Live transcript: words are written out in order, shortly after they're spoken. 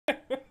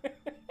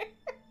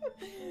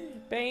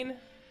Bane.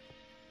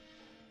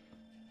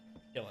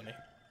 Killing me.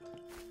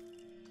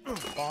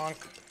 Bonk.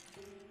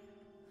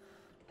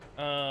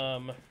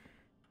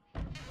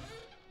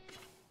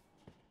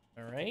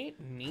 Alright,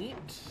 neat.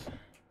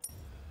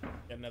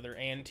 Got another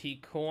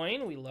antique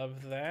coin. We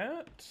love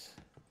that.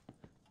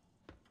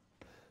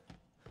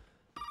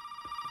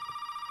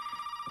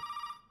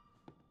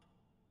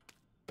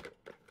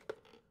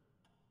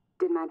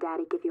 Did my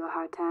daddy give you a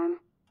hard time?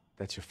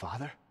 That's your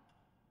father?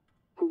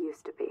 He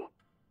used to be.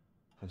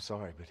 I'm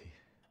sorry, but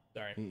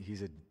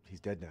he's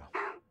dead now.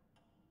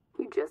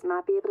 You just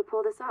might be able to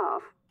pull this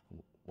off.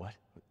 What?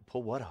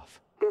 Pull what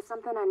off? There's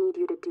something I need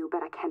you to do,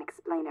 but I can't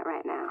explain it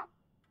right now.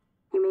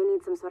 You may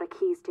need some sort of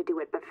keys to do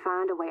it, but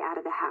find a way out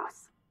of the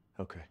house.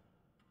 Okay.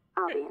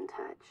 I'll be in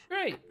touch.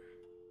 Great.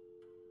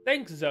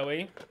 Thanks,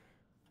 Zoe.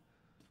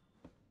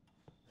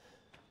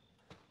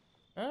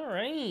 All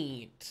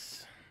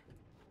right.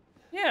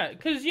 Yeah,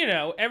 because, you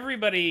know,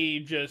 everybody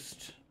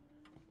just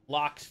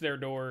locks their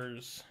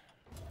doors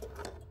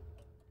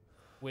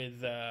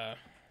with,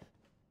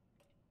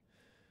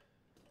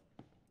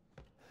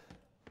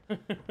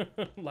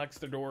 locks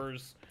their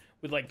doors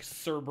with, like,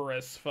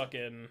 Cerberus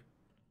fucking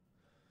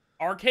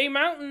RK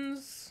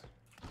Mountains.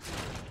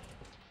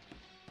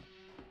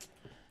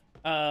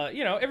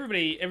 You know,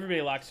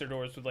 everybody locks their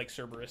doors with, like,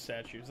 Cerberus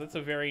statues. That's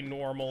a very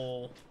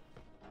normal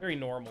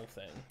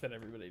thing that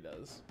everybody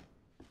does.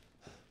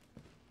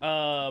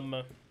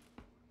 I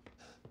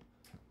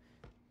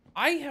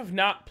have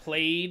not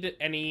played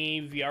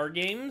any VR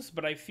games,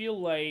 but I feel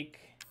like...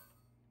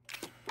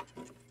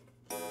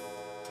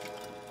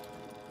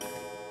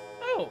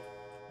 Oh!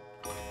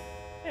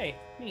 Hey,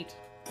 neat.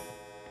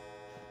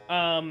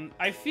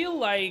 I feel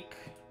like...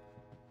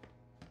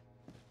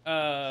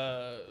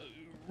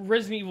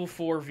 Resident Evil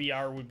 4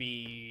 VR would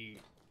be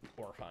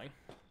horrifying.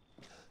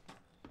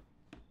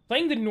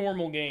 Playing the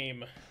normal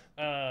game,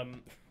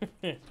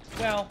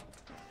 well,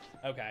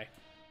 okay.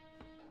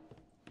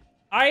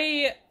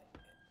 I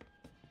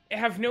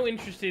have no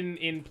interest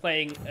in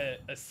playing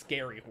a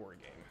scary horror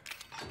game.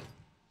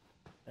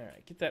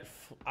 Alright, get that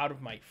out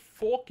of my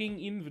fucking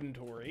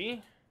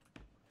inventory.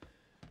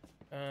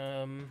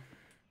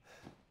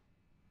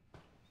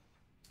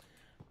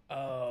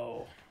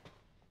 Oh.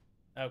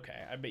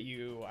 Okay, I bet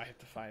you I have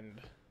to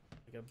find,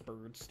 like, a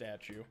bird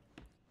statue.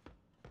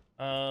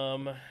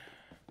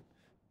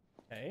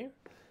 Okay.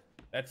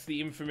 That's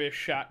the infamous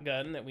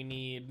shotgun that we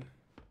need.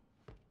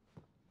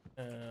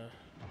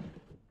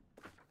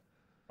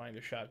 Find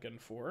a shotgun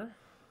for.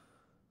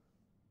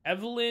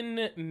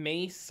 Evelyn,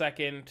 May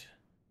 2nd,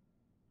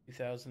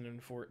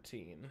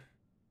 2014.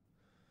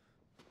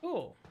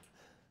 Cool.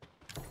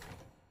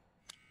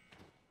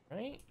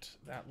 Right,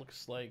 that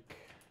looks like...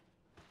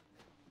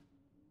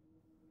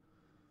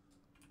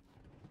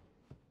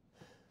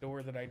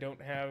 door that I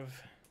don't have.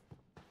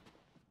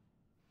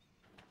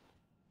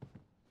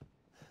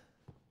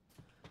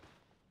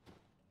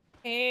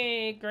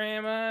 Hey,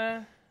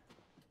 Grandma.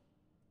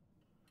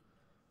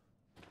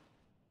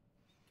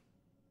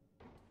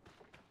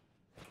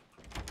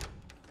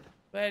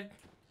 But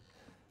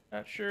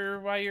not sure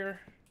why you're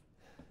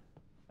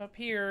up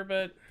here,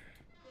 but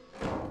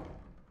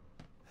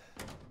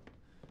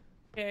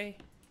okay.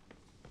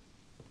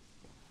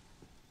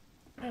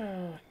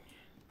 I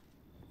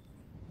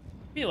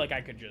feel like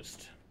I could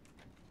just...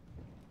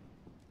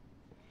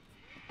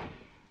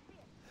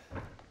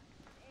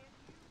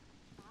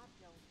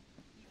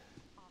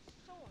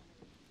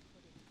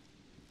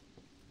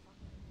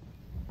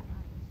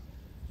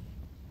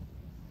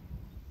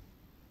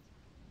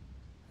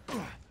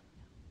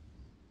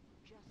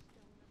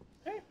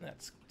 Okay,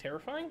 that's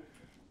terrifying.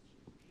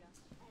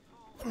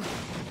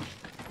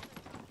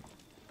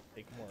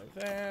 Take more of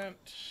that.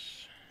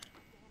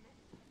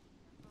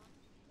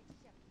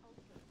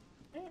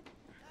 Okay.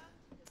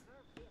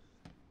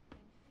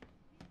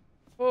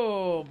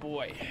 Oh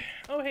boy.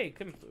 Oh hey,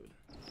 chem fluid.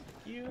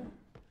 Thank you.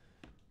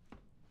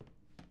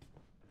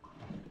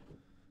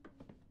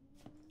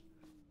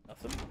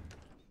 Nothing.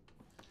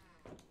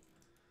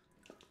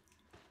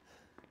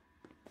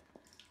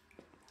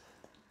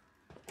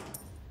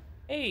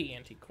 Hey,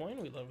 antique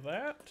coin, we love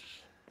that.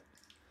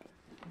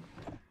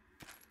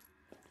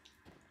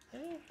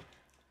 Okay.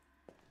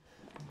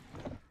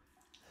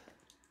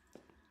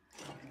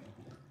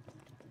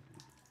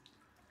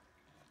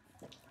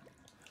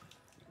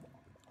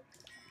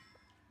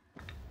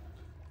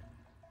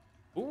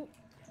 Ooh.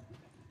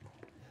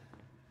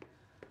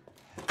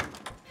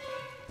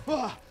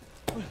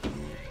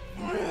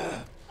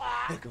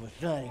 Heck of a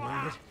thing,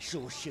 ain't it?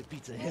 Sure shit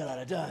beats the hell out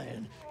of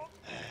dying.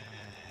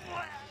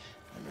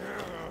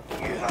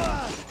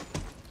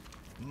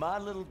 My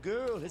little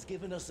girl has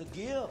given us a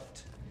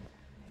gift.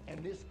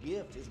 And this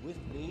gift is with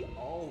me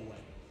always.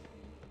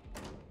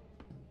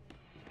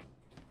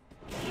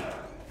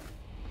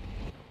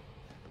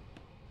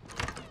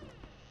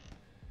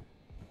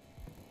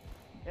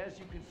 As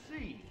you can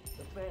see,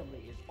 the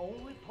family is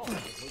only part of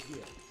her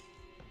gift.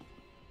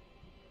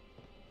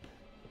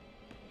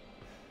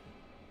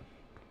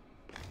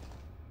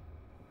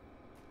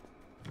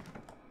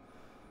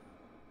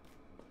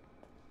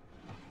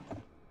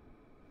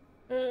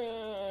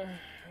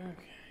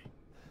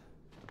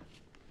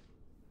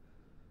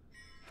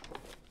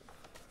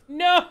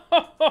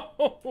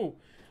 No!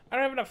 I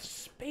don't have enough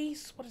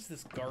space. What is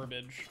this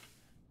garbage?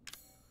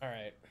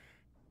 Alright.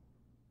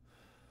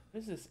 What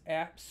is this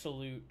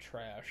absolute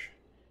trash?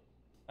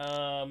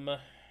 Alright.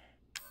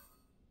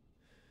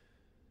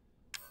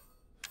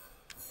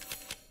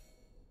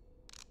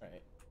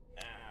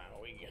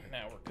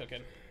 Now we're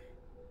cooking.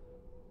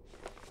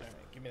 Alright,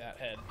 give me that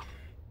head.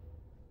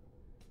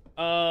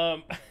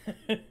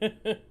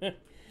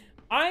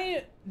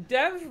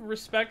 Dev,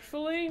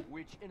 respectfully...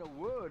 Which in a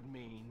word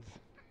means...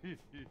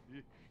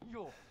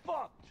 you're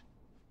fucked!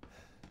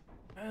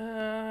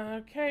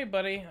 Okay,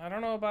 buddy. I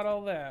don't know about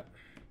all that.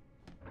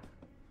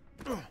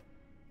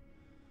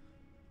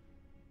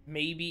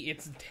 Maybe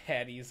it's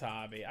Daddy's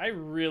hobby. I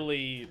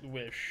really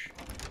wish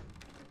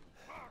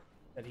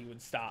that he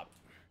would stop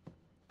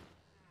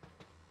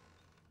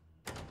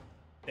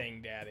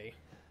saying Daddy.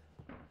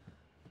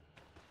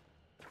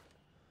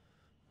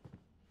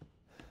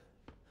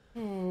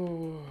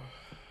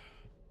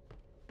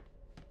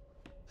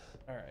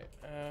 Alright,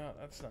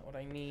 that's not what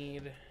I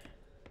need.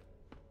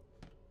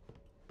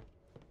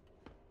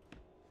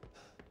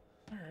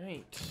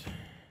 Alright.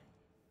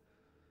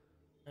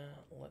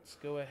 Let's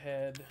go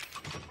ahead.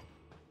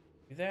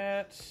 Do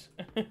that.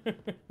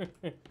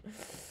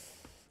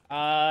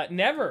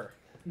 Never.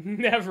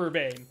 Never,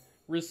 Bane.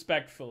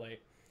 Respectfully.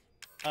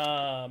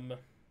 Oh,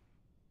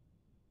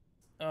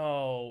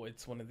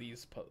 it's one of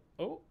these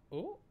oh.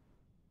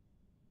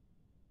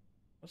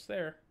 What's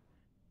there?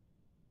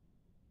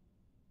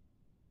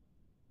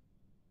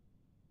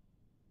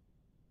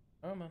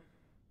 Come on.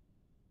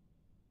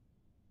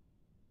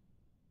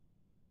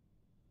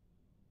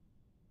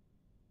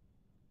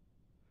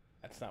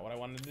 That's not what I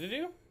wanted to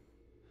do.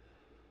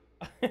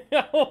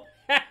 Oh,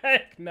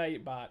 heck,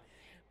 Nightbot.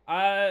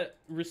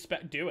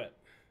 Do it.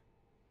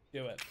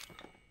 Do it.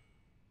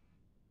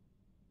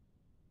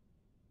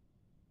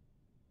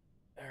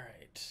 All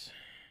right.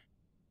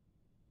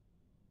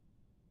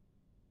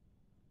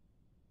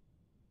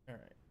 All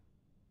right.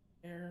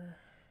 There.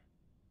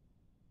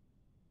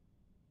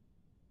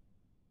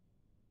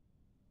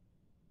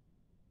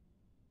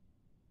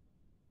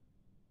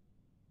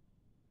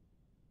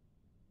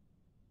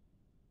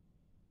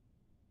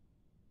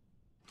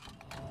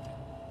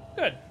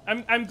 Good.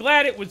 I'm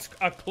glad it was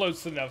a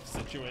close enough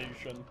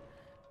situation.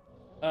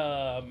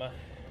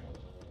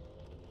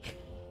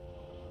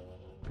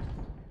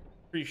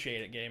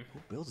 Appreciate it, game. Who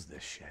builds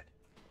this shit?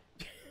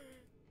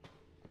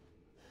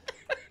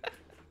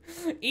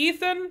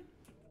 Ethan,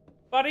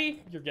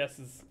 buddy, your guess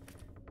is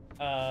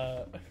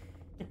good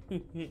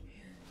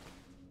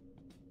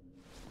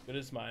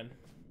as mine.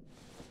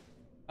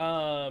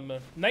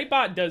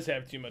 Nightbot does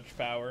have too much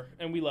power,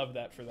 and we love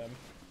that for them.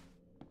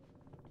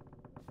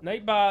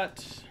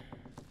 Nightbot.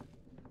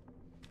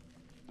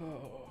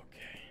 Oh,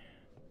 okay.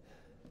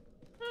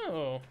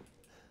 Oh.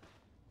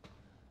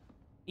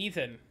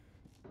 Ethan.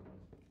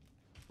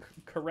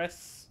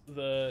 Caress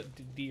the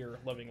deer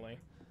lovingly.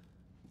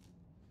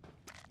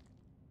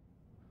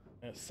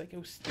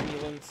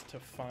 Psychostimulants to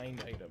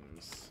find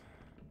items.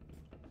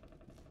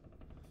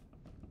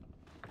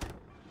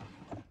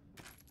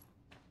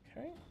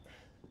 Okay.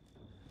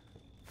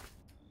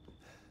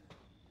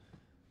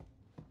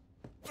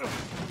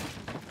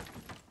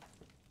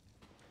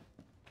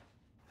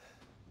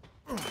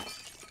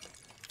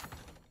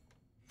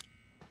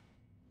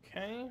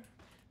 Okay.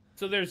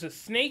 So there's a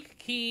snake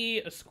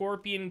key, a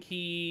scorpion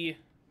key,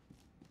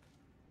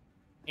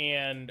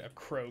 and a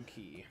crow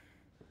key.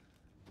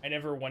 I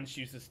never once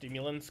used the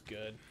stimulants.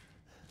 Good.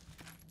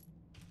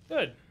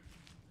 Good.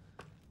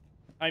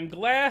 I'm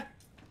glad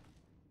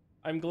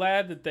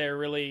that they're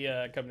really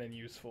coming in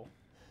useful.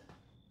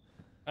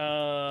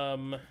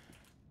 Alright,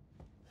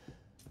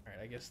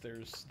 I guess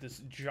there's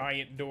this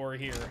giant door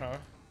here, huh?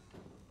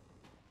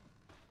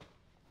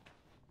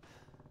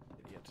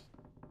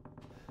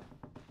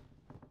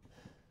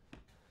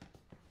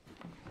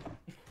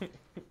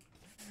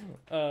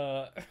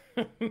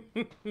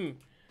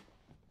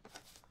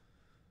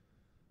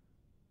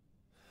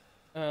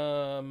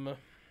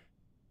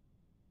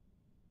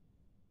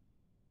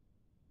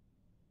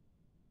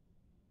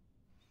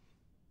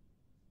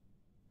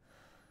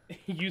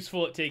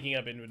 Useful at taking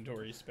up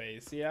inventory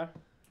space, yeah?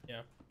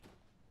 Yeah.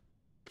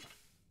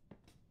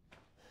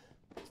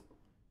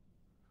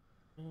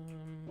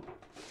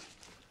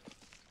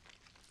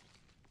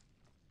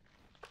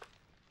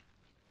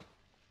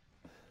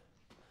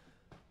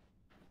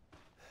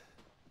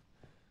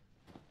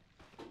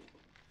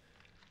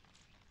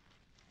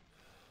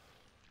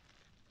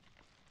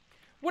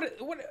 What?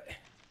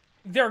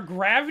 They're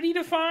gravity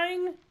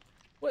defying?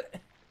 What?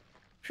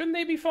 Shouldn't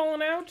they be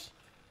falling out?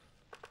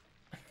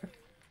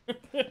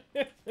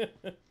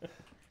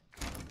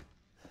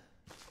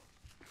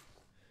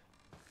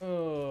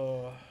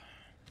 Oh.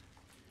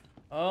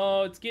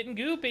 Oh, it's getting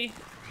goopy.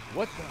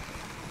 What the?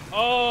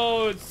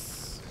 Oh,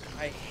 it's...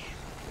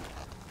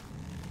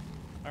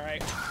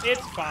 Alright,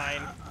 it's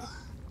fine.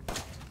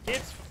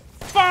 It's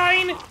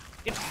fine!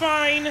 It's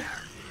fine!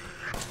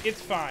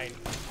 It's fine.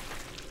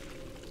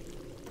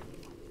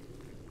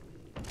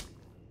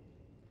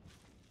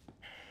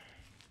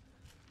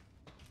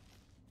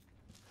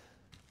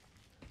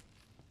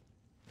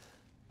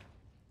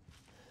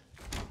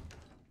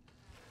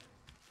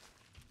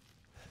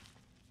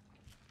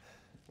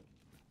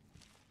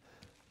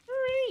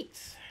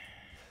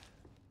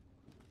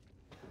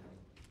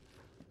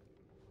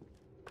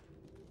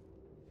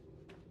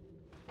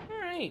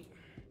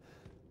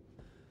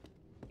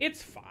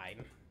 It's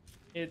fine.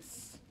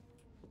 It's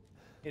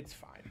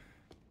fine.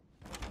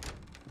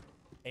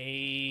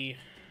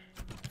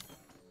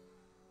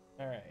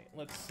 Alright,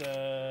 let's,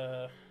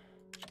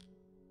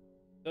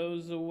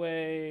 those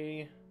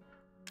away.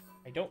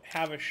 I don't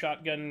have a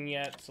shotgun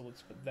yet, so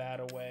let's put that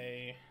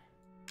away.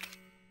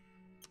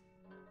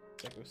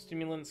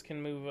 Psychostimulants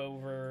can move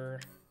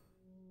over.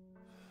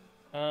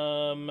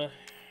 Move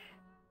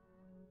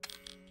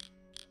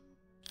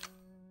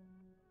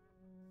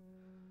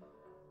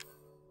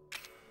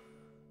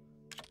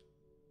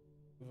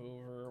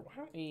over. Why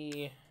don't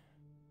we...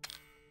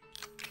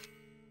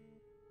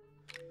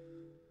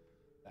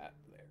 that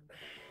there.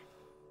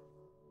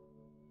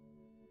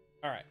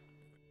 Alright.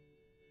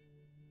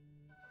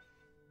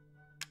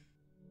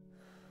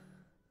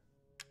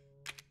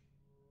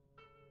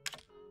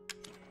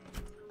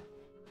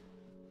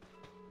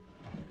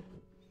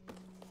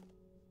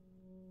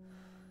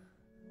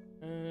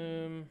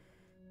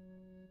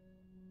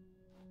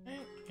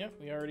 Yep,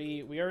 we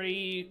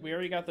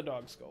already got the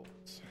dog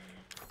skulls.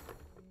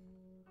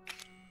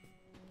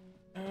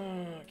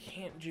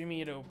 Can't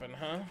jimmy it open,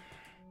 huh?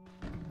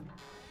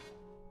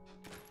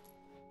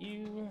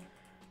 You.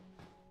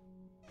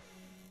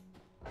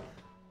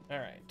 All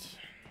right.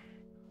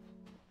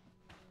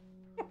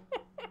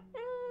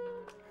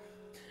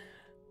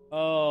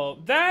 Oh,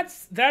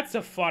 that's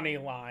a funny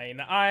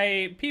line.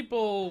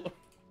 People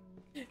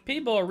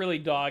are really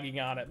dogging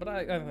on it, but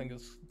I think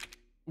it's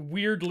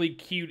weirdly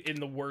cute in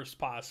the worst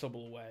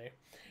possible way.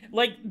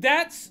 Like,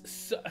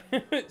 that's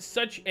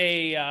such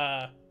a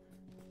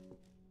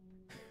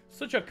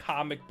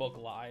comic book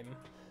line.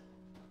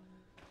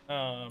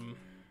 All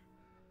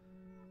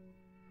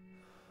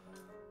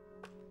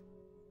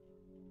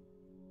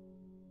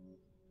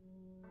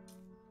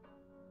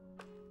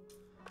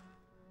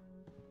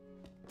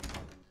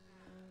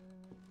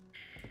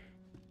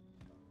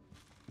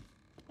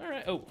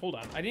right. Oh, hold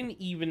on. I didn't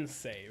even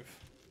save.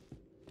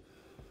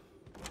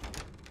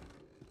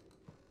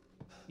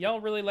 Y'all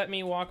really let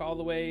me walk all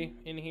the way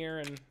in here,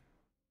 and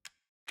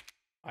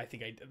I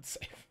think I did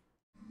save.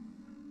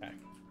 Okay.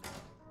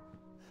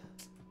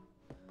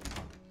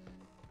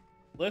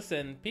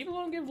 Listen, people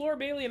don't give Laura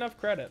Bailey enough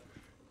credit.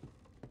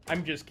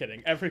 I'm just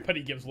kidding.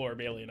 Everybody gives Laura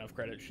Bailey enough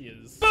credit. She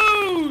is...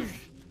 Boosh!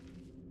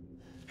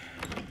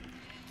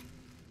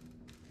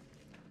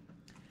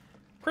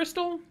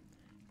 Crystal,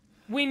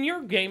 when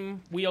your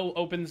game wheel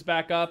opens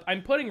back up,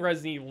 I'm putting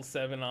Resident Evil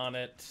 7 on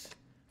it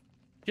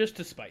just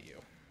to spite you.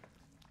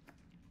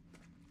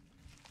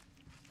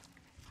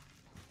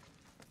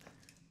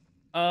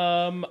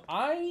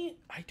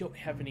 I don't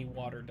have any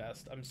water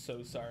dust. I'm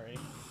so sorry.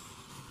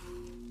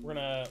 We're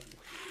gonna...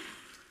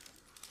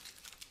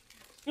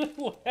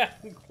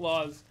 Latin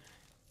claws.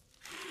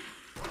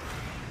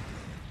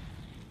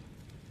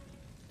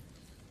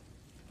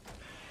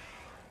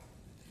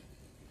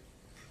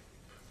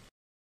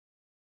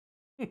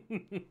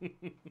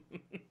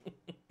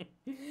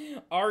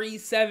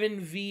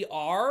 RE7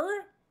 VR?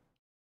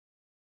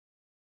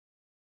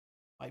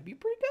 Might be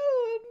pretty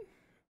good.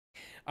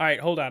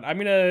 Alright, hold on. I'm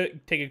gonna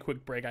take a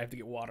quick break. I have to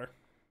get water.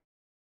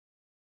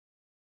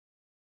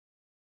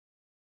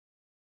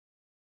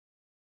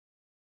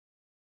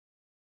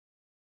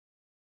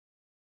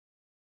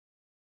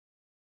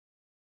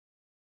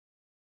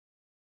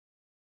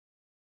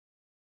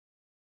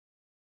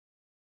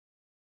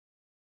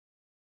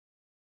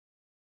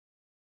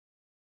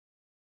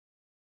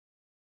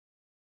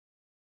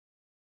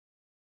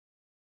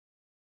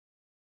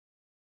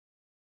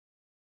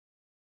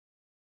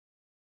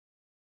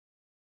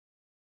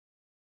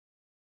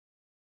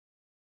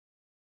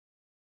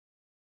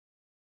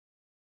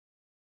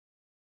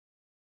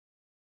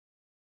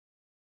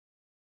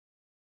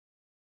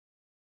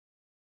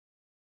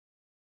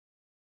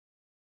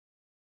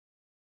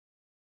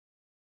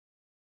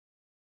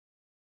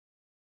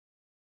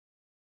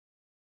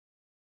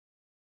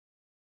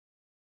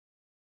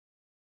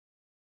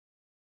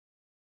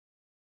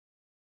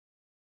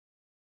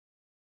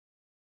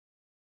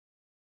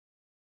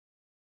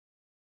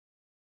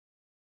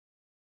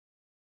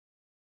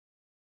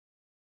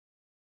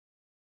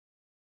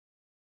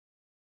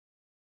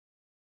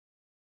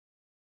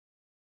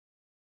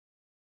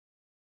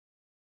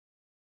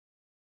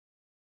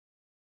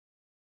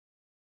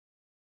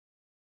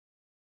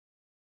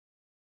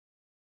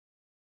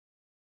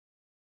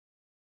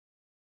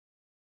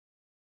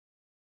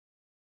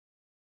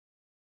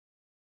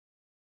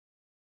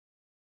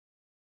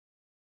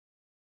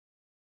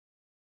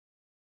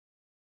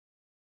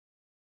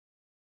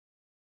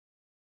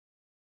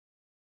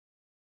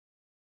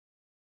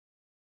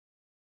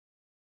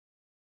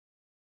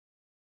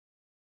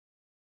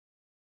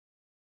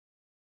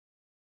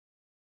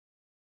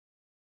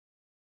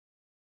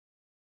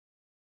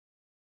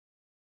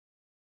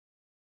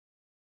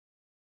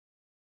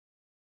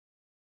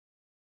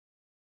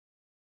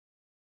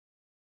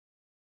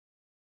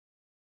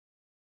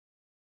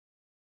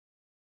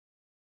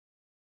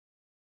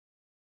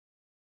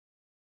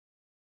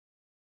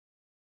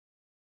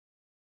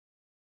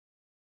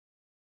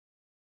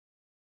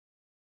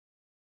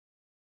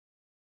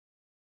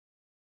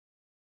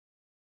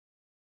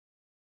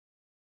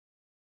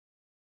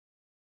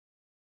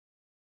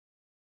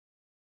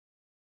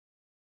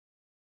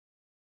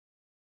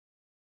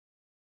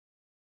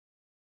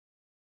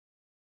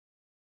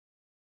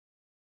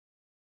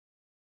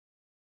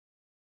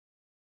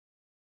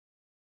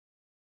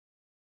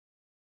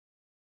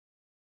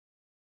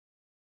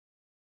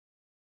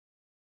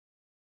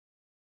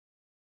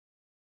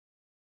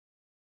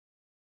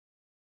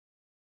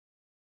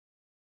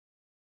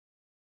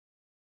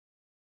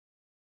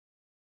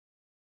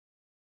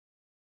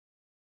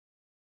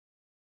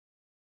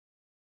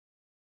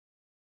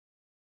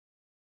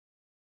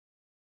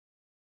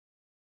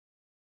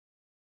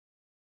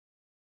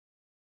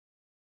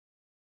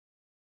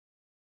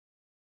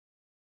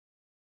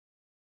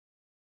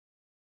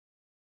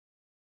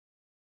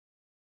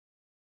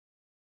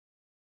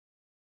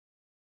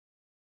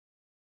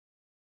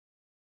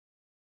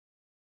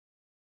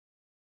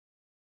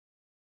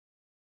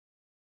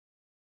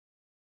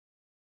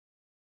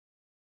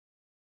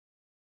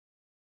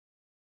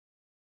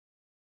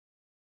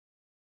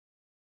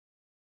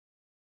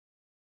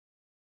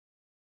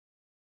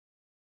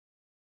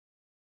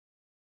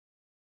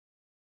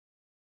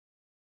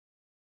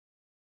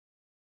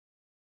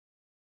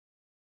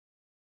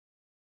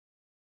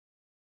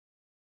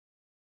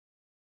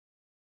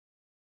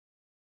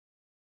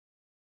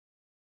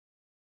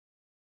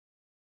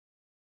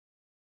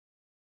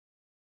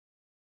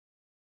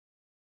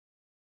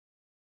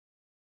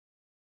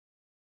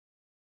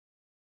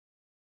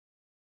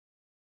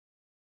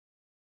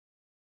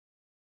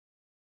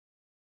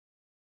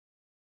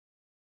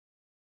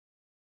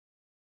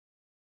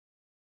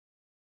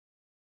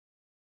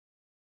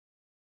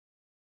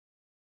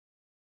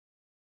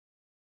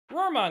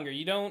 Roarmonger,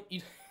 you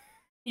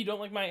don't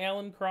like my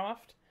Alan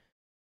Croft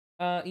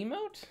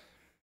emote?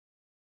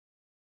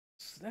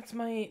 It's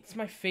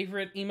my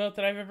favorite emote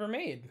that I've ever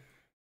made.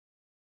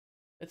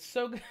 It's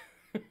so good.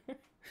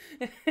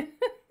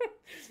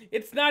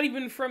 It's not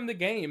even from the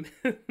game.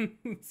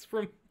 It's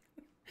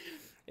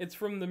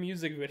from the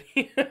music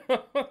video.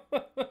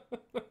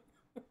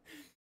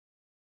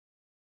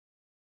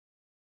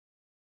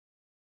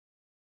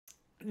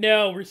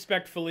 No,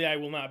 respectfully, I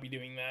will not be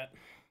doing that.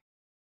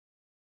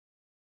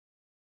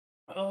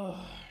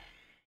 Oh.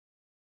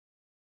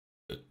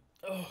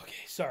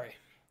 Okay, sorry.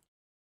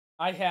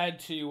 I had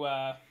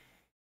to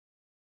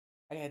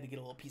get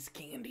a little piece of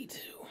candy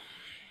too.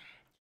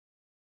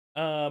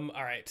 All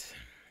right.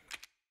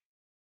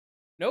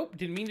 Nope,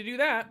 didn't mean to do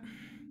that.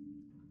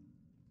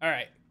 All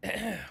right,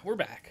 we're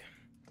back.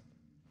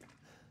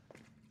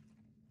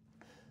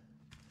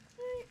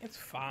 It's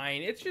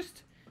fine. It's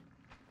just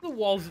the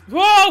walls.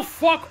 Whoa,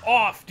 fuck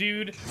off,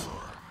 dude.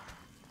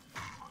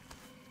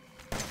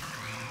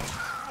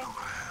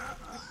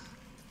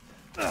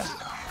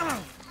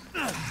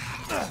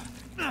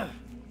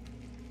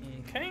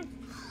 Okay.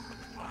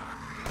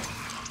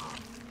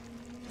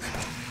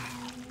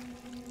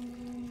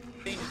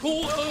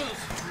 Cool.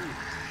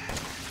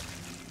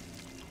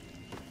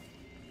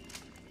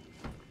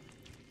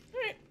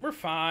 Alright, we're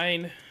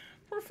fine.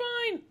 We're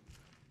fine.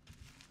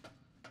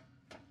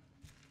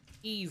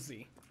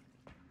 Easy.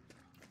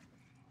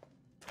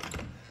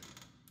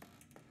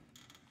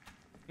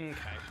 Okay.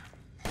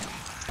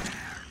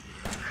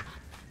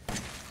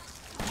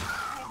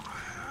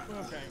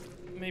 Okay.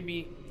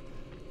 Maybe.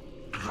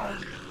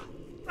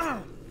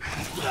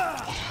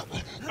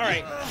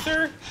 Alright,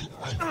 sir.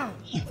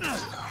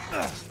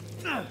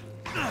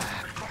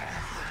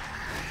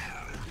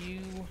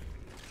 You will.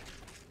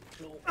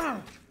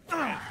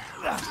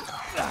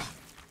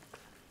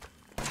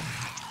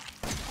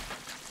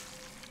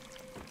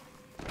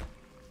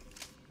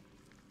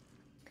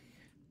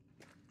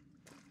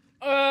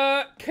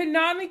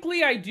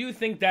 Canonically, I do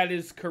think that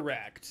is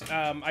correct.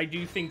 I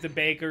do think the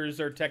Bakers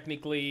are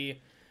technically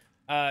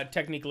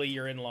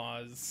your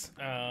in-laws.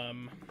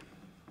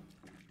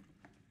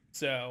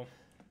 So,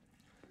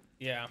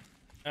 yeah.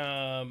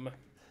 All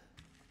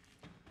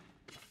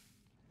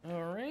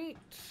right.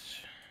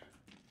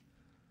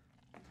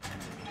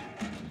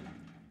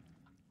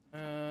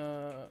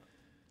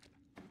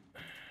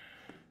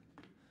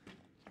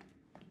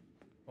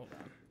 Hold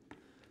on.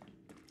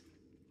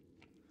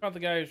 About the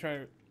guy who's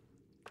trying to.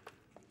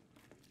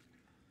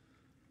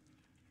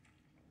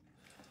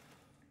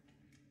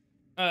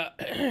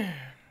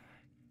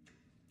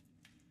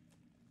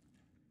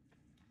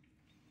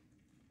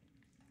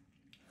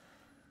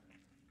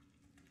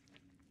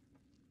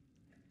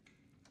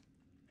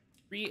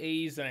 3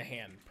 A's and a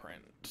handprint.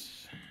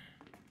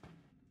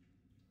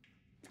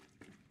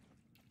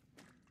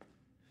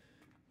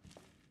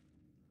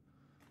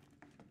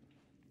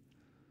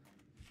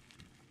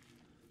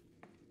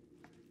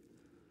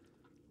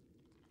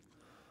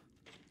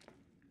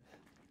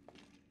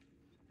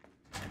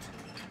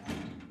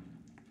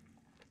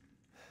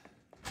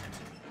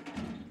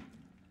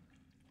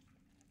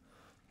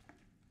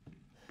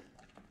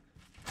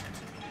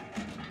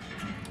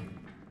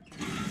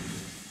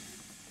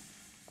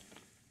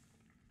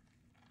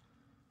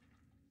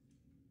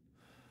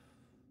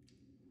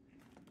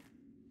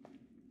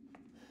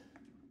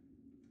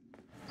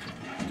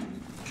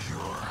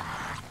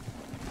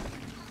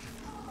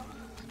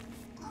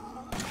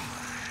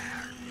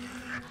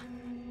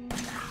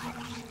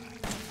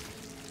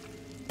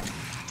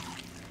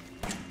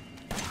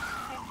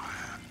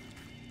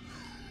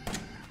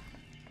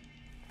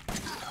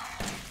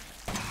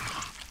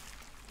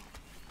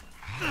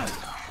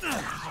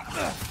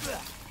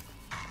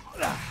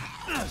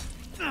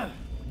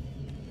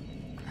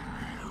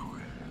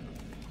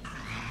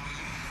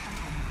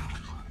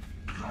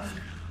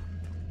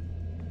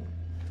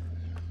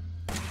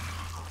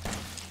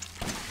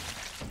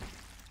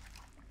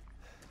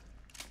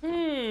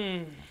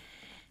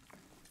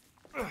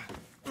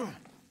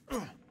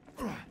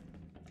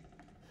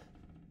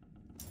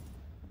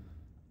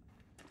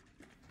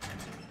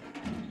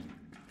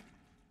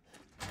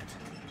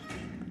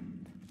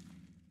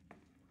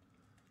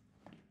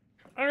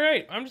 All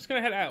right, I'm just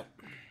gonna head out.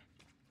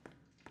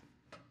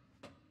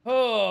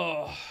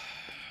 Oh.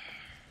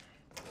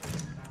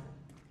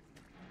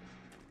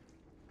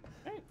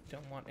 Okay,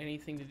 don't want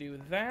anything to do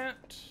with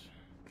that.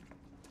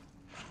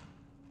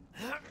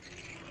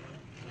 Okay.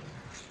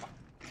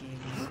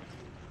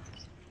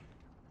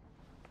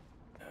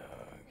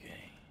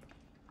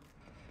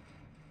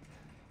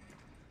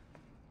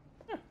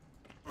 Huh.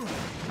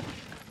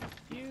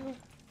 You.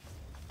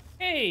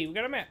 Hey, we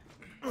got a map.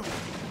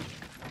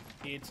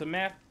 It's a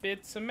map,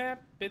 it's a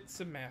map,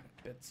 it's a map,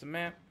 it's a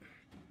map.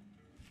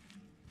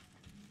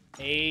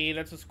 Hey,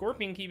 that's a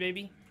scorpion key,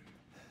 baby.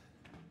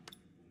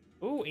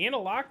 Ooh, and a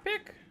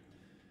lockpick?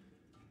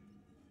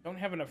 Don't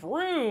have enough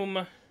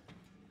room.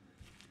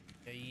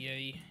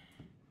 Yay.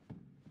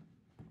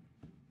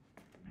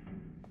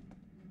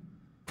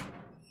 I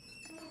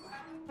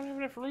don't have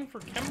enough room for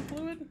chem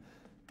fluid?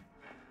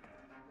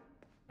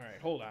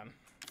 Alright, hold on.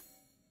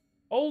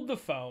 Hold the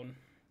phone.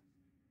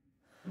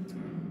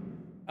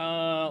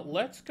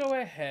 Let's go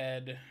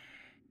ahead.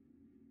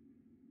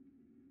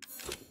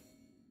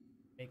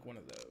 Make one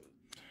of those.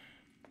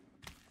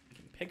 We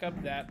can pick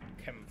up that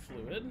chem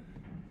fluid.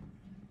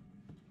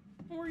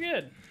 And we're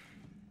good.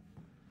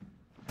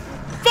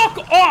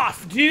 Fuck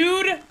off,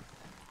 dude!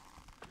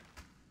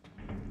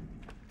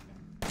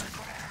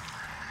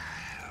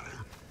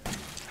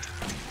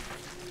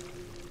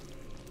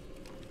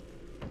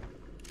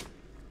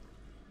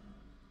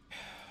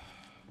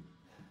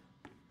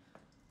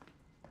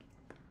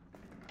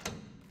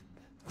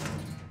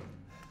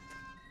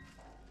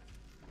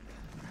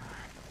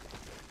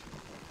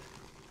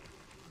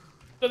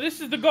 So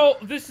this is the goal.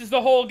 This is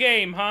the whole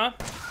game, huh?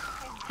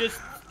 Just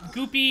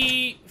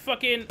goopy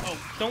fucking.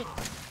 Oh, don't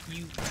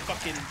you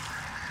fucking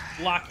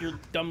block your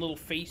dumb little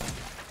face,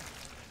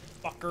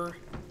 fucker.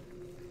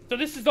 So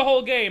this is the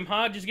whole game,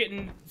 huh? Just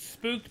getting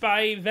spooked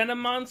by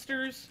venom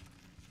monsters?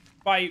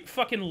 By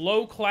fucking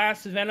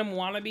low-class venom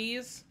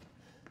wannabes?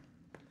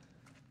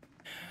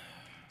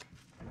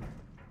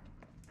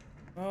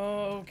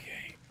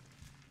 Okay.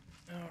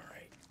 Alright.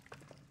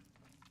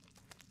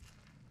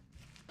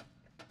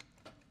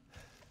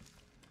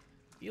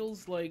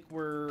 Feels like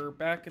we're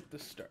back at the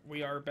start.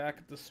 We are back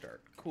at the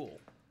start. Cool.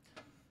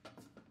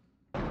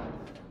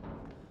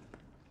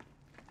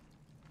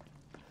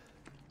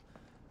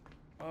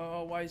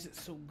 Oh, why is it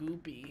so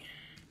goopy?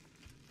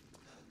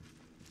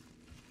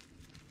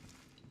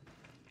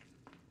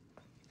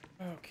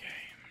 Okay.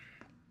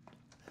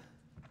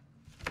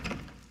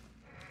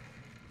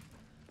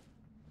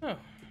 Oh.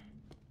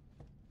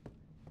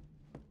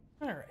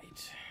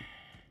 Alright.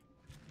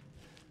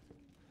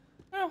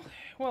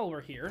 Well,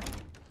 we're here.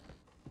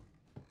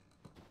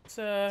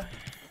 Let's,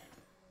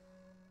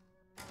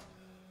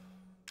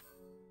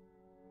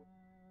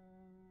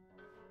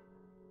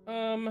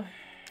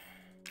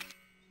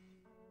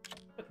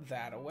 put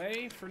that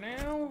away for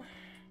now.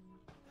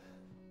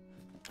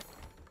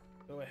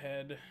 Go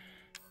ahead.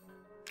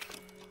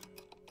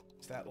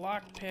 Use that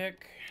lockpick.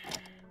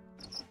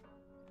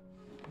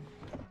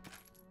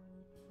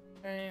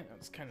 Okay,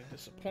 that's kind of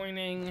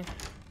disappointing.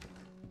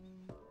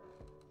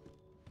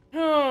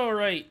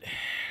 Alright.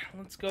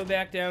 Let's go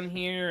back down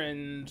here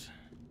and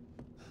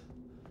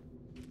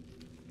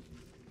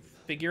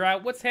figure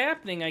out what's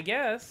happening, I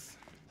guess.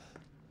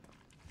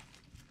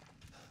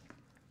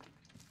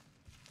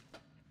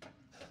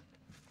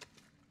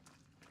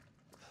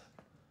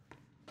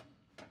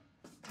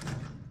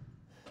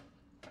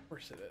 Of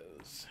course it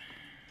is.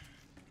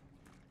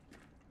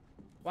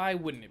 Why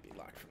wouldn't it be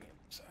locked from the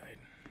inside?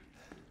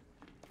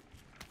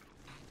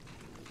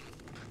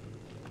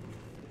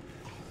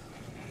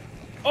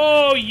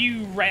 Oh,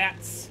 you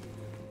rats!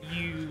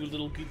 You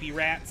little goopy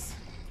rats.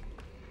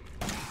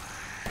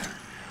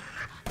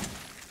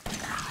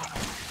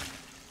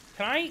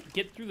 Can I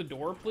get through the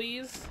door,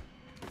 please?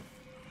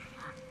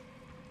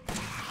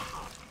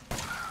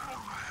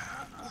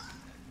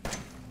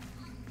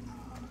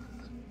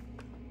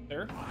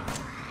 There.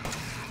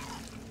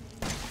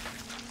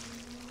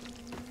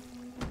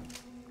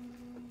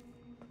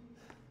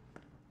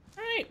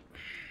 Alright.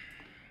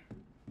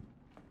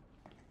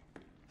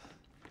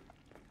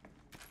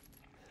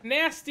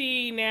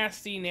 Nasty,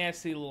 nasty,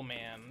 nasty little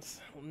mans.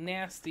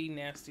 Nasty,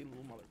 nasty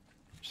little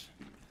motherfuckers.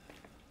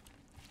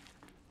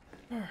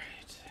 Alright.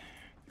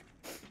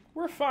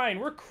 We're fine.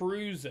 We're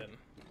cruising.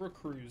 We're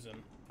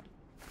cruising.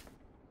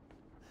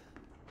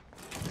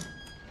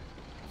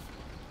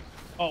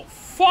 Oh,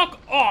 fuck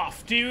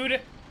off,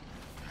 dude!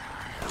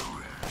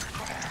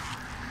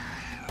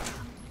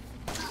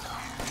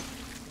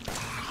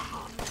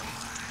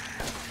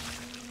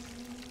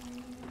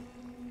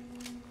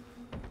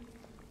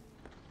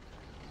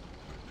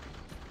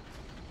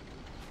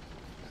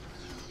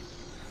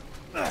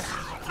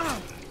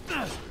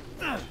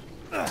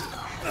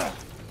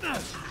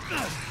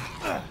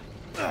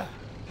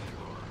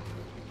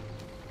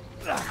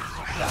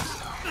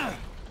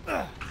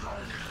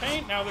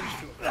 Okay, now there's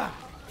two.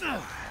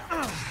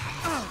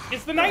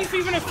 Is the knife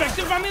even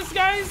effective on this,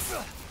 guys?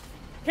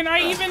 Can I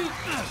even...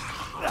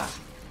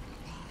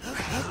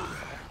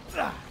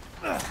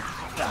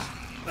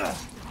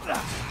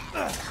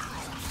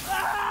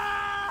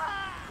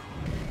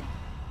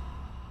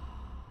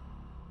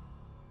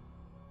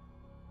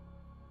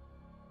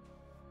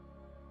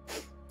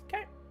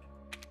 Okay.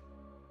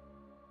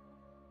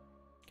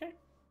 Okay.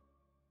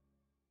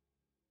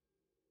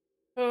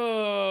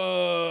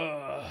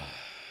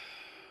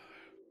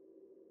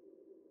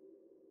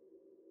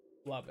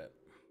 Love it.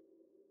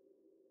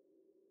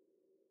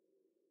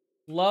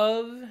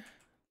 Love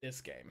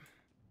this game.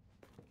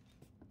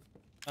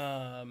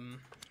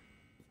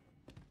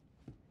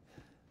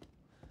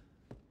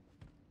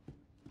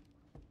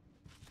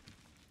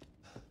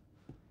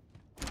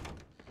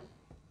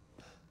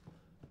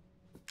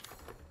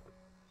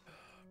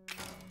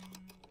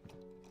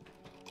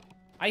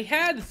 I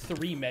had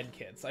 3 med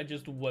kits. I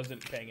just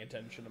wasn't paying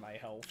attention to my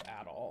health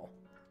at all.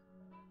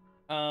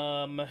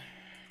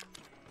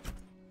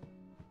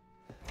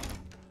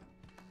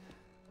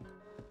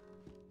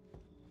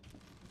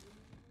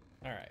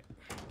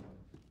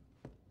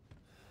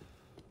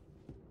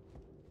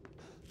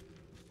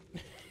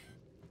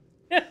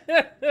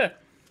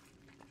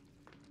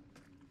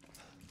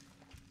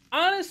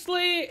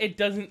 it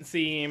doesn't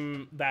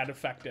seem that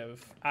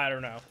effective. I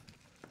don't know.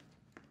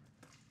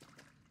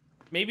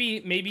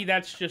 Maybe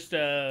that's just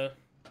a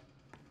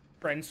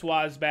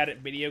Francois bad at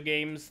video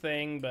games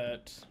thing,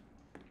 but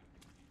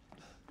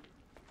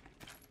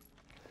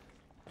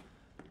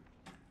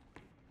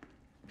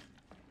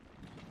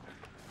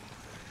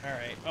all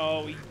right.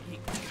 Oh, he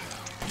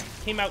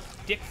came out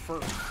dick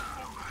first.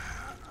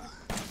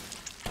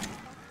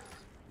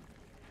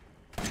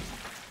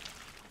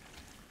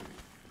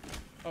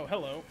 Oh,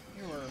 hello.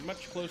 You were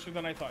much closer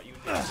than I thought you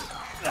would be.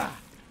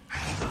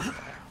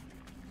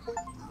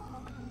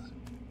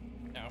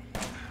 No.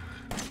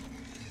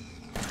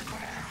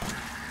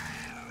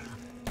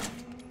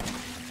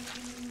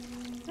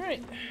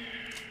 Alright.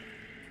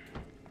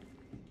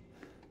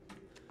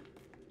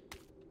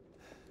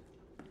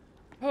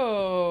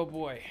 Oh,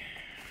 boy.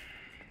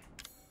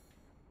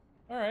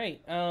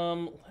 Alright,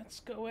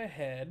 let's go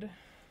ahead.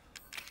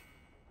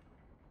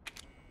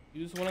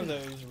 Use one of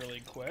those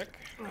really quick.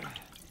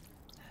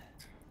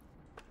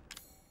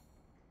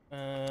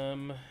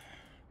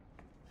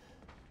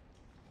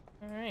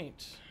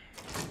 Alright.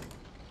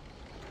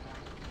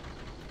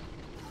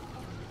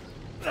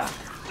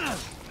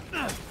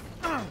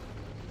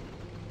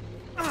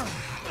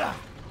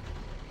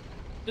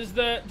 Does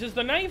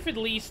the knife at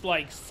least,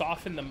 like,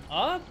 soften them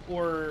up,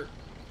 or...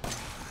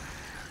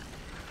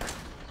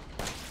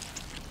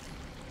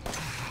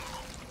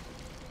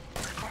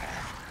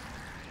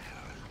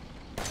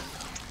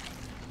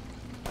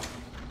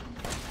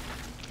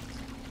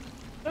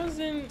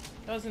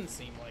 Doesn't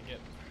seem like it.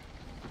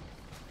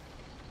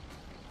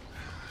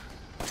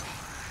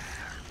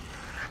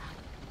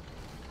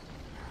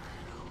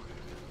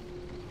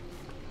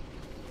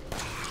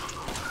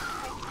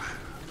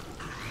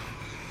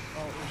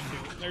 Oh, there's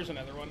two. There's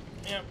another one.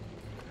 Yep.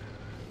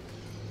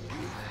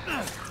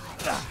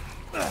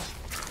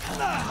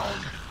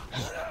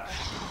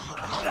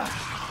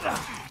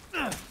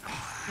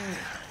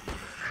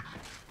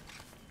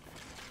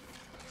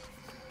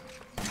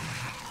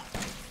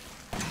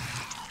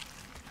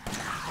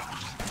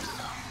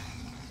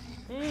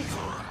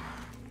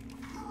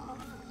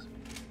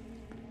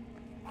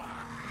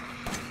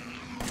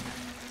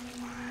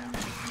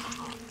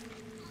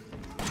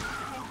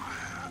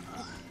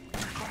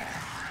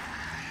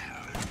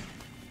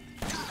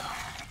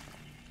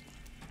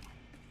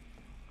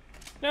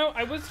 No,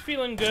 I was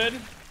feeling good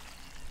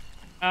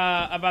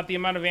about the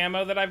amount of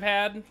ammo that I've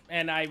had,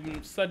 and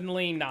I'm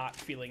suddenly not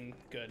feeling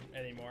good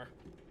anymore.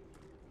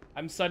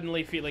 I'm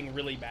suddenly feeling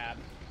really bad.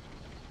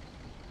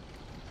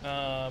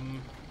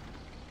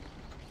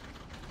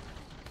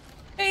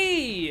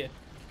 Hey!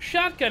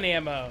 Shotgun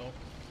ammo!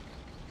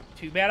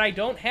 Too bad I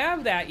don't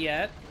have that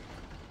yet.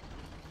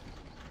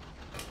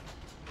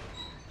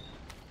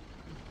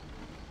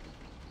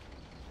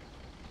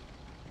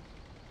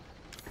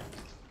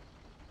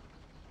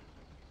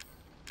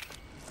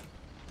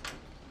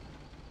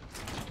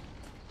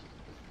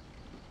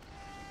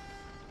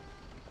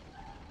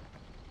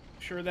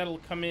 Sure that'll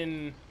come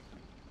in.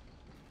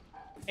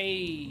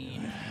 Hey.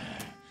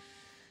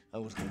 I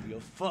was gonna be your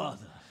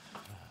father.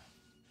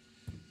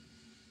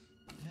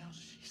 Now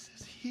she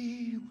says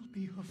he will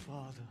be her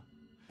father.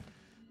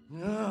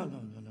 No.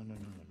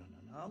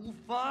 I will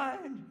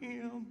find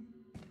him,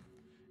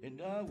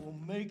 and I will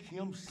make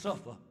him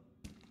suffer.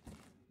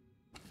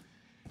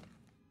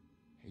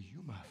 And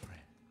you, my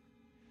friend,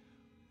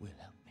 will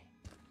help me.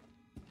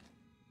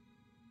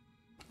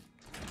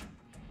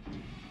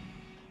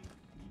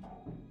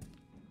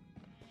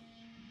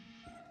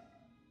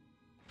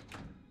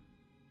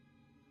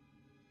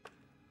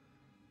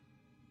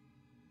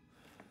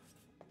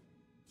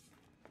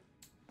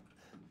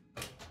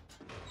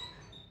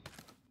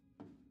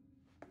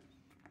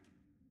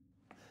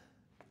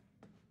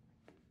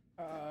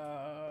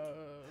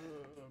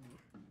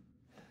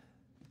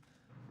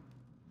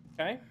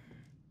 Okay.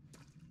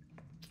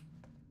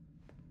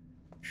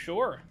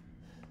 Sure.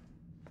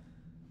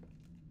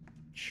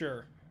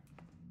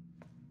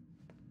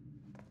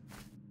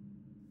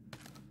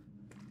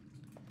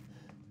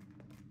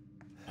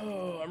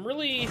 Oh, I'm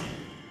really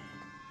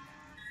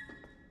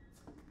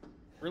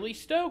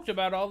stoked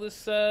about all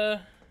this,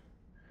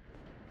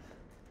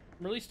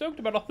 really stoked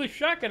about all this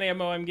shotgun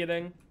ammo I'm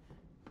getting.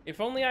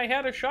 If only I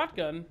had a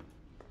shotgun.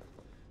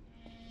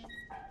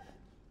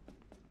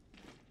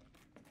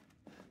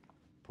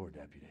 Poor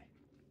deputy.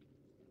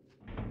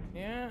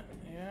 Yeah.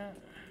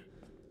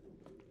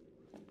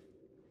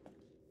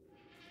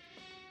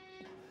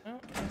 Well,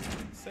 it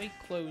doesn't say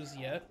close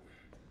yet.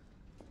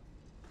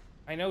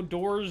 I know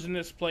doors in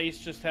this place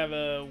just have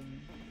a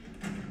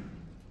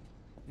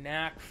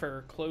knack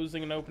for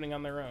closing and opening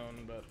on their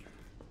own, but...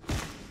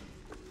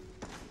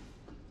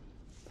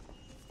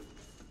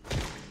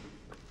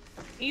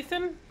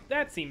 Ethan?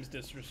 That seems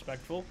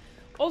disrespectful.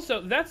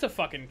 Also, that's a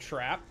fucking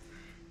trap.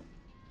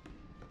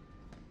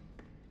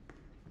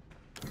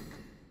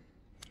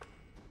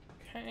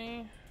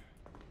 Okay.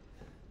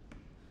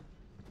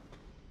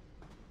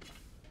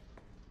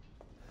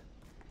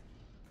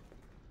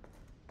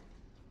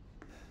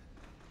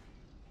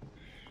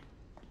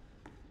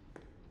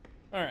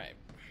 Alright.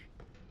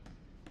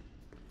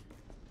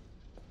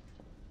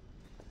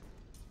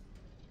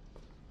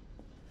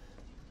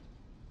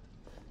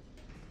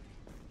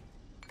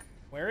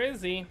 Where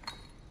is he?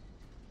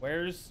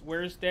 Where's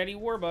Daddy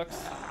Warbucks?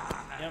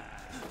 Yep.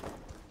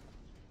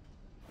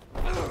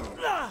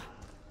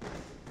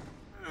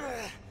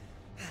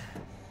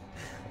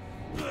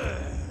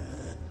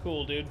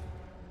 Cool, dude.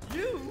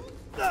 You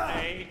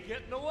ain't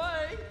getting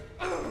away.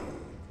 Oh,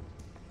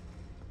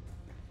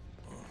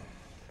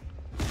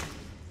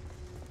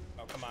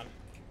 come on.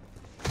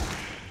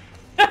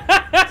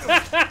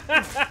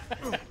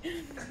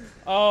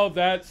 Oh,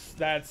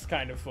 that's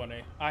kind of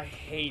funny. I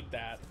hate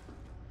that.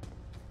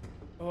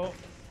 Oh,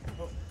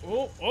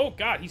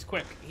 God, he's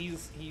quick.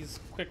 He's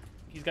quick.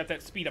 He's got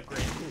that speed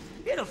upgrade.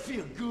 It'll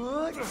feel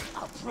good, I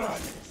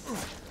promise.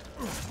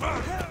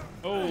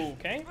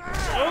 Okay.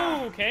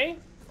 Okay.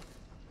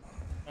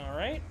 All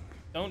right.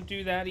 Don't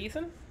do that,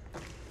 Ethan.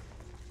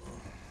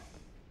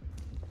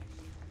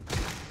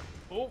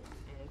 Oh,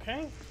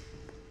 okay.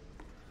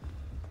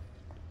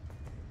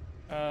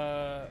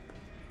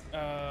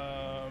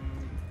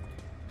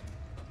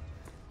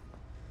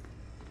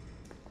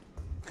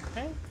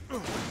 Okay.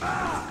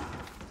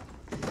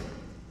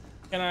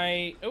 Can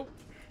I... Oh.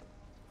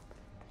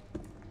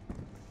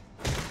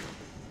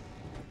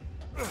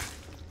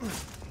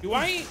 Do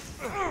I...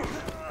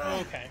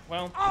 Okay,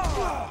 well...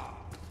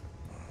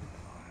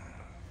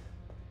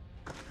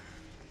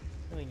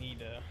 Really need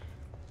to...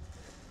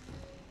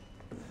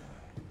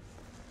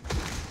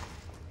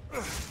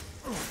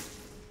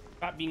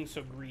 Stop being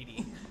so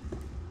greedy.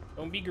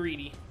 Don't be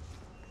greedy.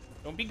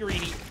 Don't be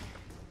greedy.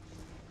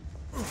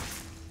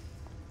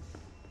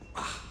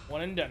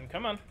 One and done.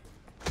 Come on.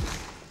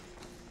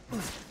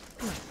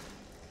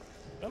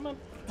 Come on.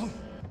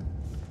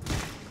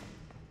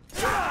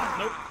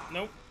 Nope.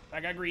 Nope. I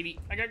got greedy.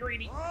 I got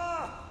greedy.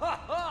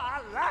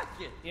 I like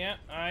it. Yeah,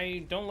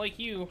 I don't like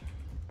you.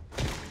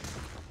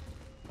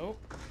 Oh.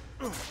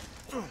 Don't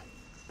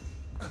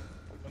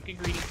get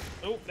greedy.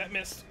 Oh, that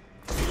missed.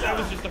 That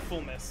was just a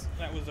full miss.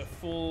 That was a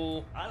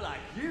full... I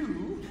like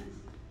you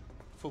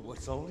for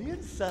what's on the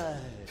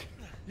inside.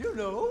 You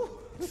know.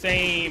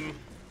 Same.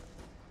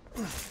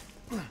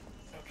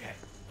 Okay.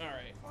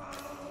 Alright.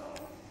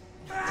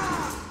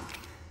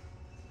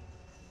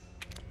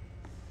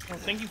 Well,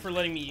 thank you for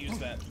letting me use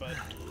that, but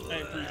I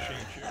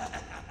appreciate you.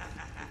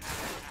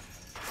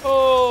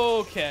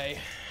 Okay.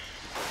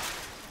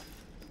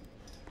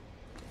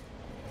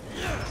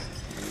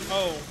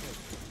 Oh.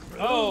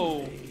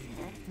 Oh.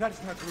 That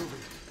is not groovy.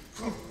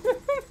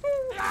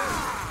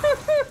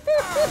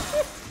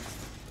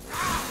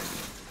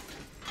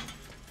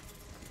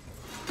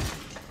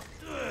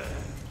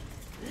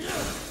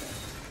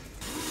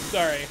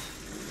 Sorry.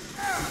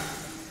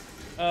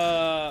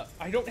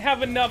 I don't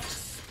have enough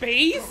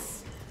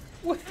space?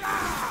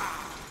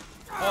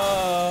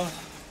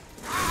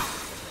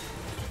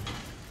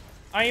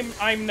 I'm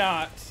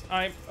not.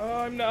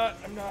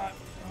 I'm not.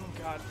 Oh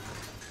god.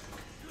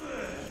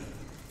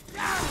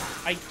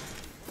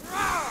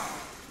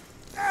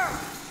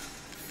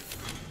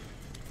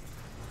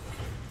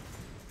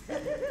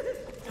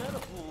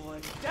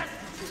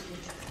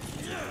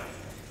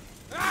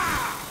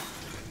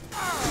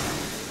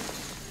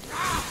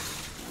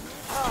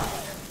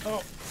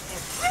 Oh.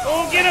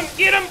 Oh, get him!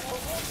 Get him!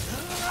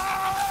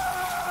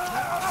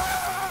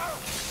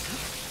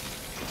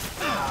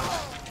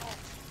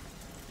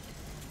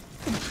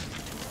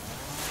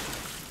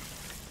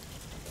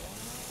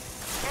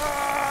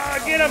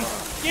 Get him!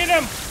 Get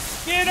him!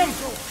 Get him!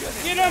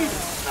 Get him!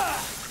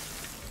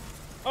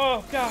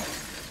 Oh, God.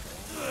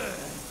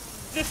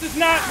 This is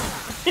not...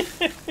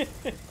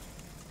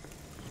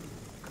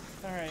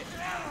 Alright.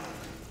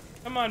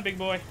 Come on, big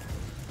boy.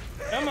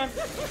 Come on.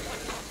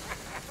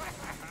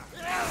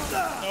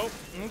 Oh,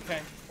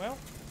 okay. Well.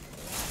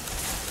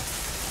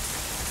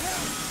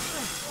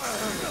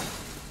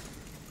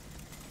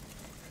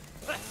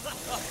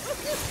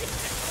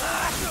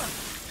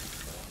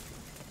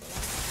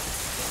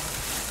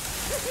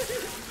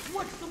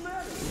 What's the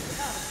matter?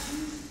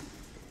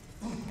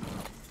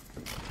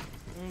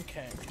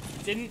 Okay.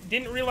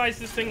 Didn't realize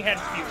this thing had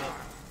fuel.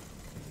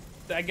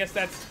 I guess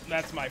that's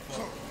my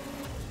fault.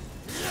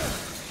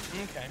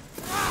 Okay.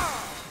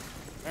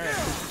 Alright,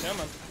 come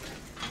on.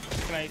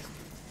 Can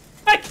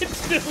I can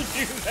still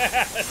do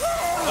that!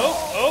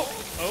 Oh!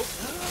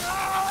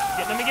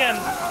 Getting him again.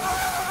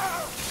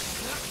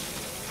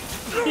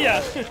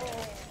 Yeah.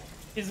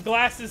 His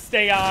glasses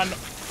stay on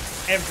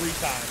every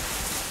time.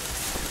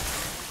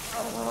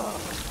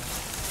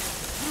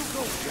 You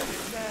go get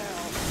it now.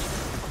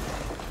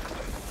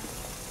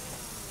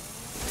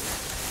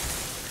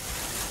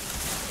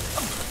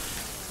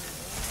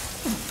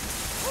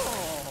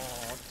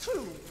 Oh,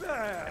 too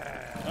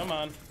bad. Come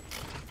on.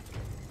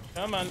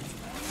 Come on.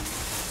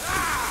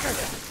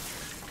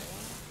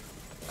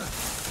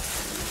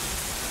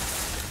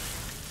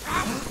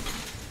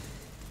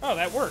 Oh,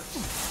 that worked.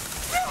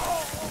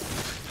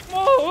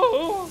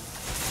 Whoa!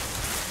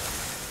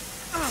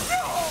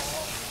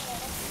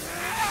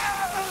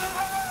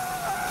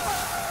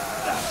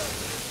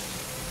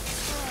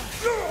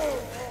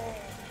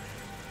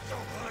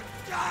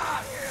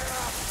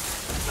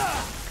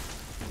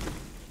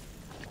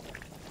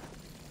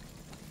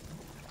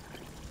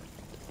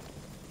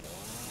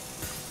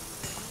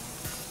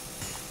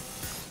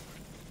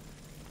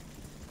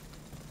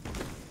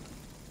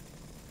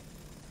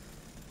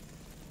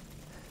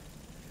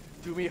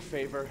 Do me a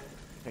favor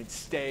and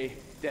stay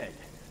dead.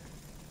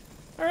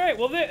 Alright,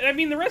 well, I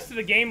mean, the rest of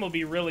the game will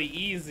be really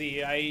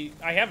easy. I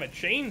have a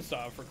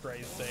chainsaw, for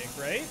Christ's sake,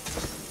 right?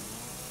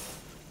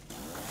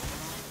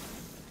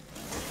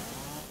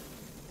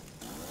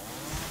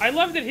 I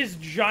love that his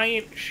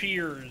giant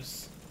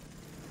shears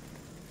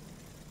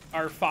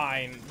are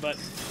fine, but...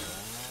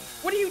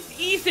 What are you...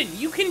 Ethan,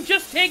 you can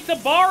just take the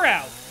bar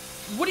out!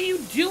 What are you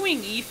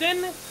doing,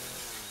 Ethan?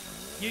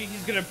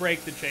 He's gonna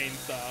break the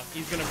chainsaw.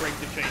 He's gonna break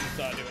the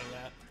chainsaw doing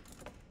that.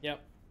 Yep.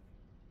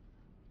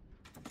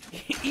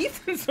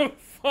 Ethan's a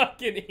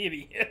fucking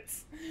idiot.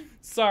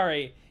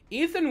 Sorry.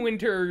 Ethan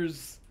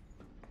Winters...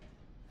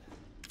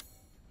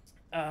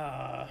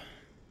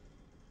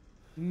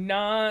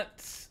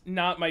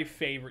 Not my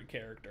favorite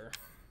character.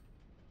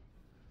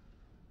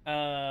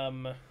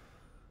 Okay.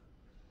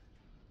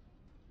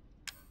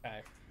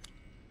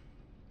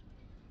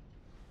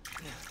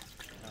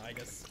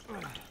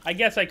 I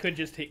guess I could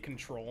just hit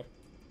control.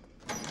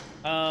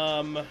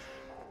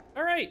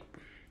 Alright.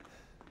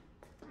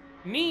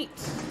 Neat.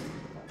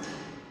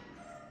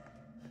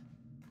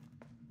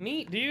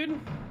 Neat, dude.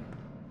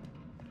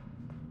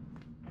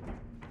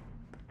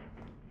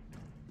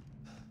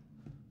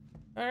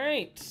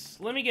 Alright,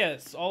 let me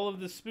guess. All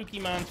of the spooky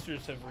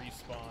monsters have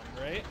respawned,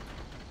 right?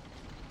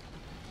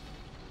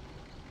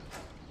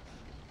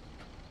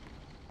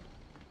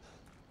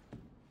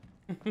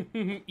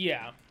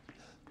 Yeah.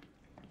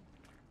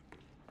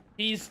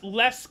 He's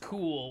less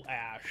cool,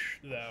 Ash,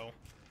 though.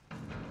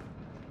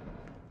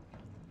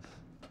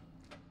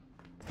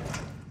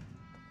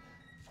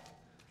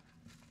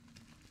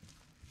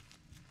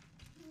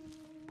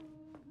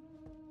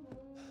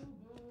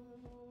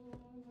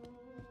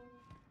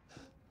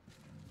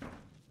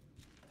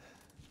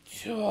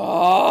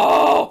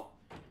 Oh!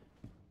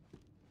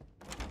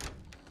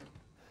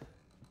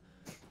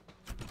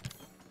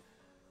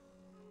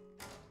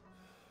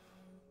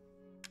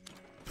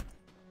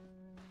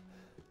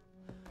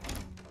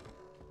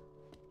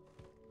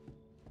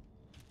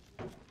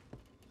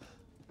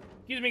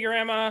 Excuse me,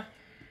 Grandma.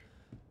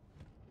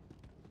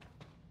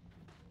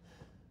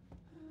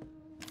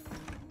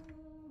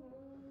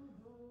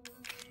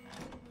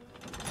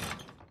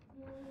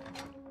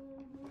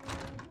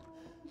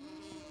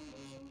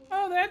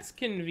 Oh, that's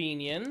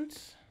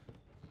convenient.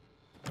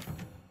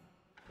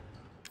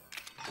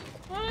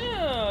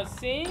 Oh,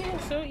 see?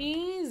 So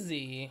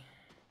easy.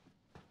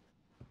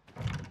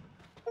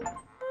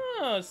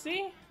 Oh,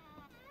 see?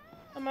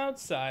 I'm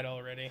outside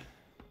already.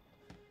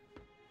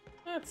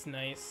 That's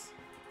nice.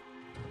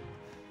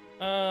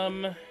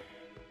 But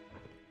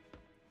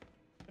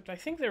I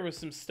think there was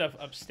some stuff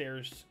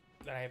upstairs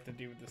that I have to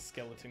do with the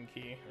skeleton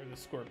key, or the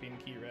scorpion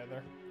key,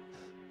 rather.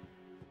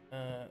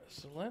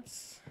 So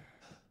let's...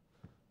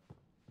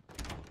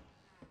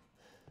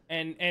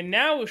 And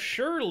now,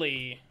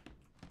 surely,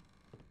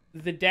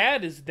 the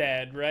dad is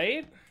dead,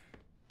 right?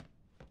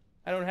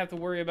 I don't have to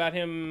worry about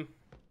him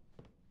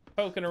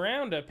poking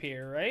around up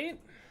here, right?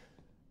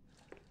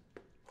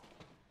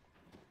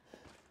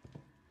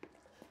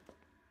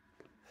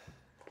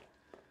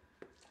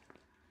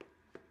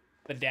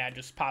 The dad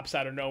just pops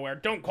out of nowhere.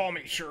 Don't call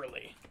me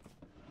Shirley.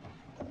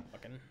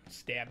 Fucking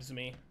stabs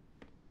me.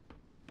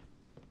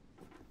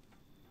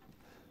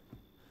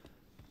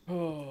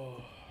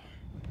 Oh.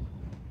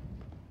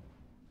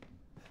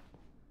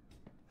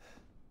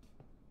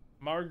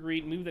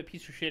 Marguerite, move that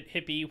piece of shit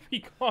hippie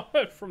we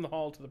got from the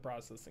hall to the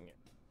processing it.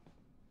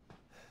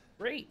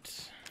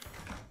 Great.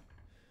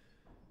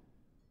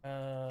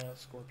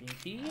 Scorpion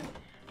key.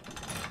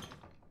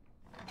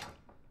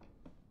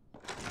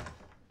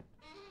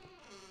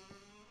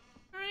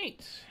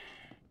 Alright.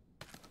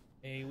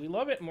 Hey, we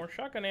love it. More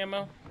shotgun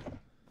ammo.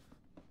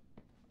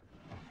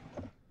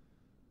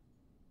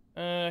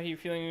 You're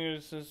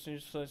feeling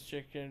let's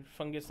check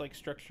fungus-like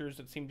structures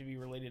that seem to be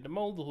related to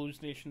mold. The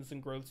hallucinations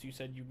and growths you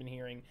said you've been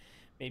hearing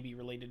may be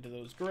related to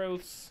those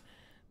growths.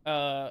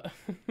 Your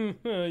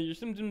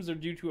symptoms are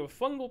due to a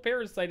fungal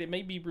parasite. It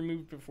may be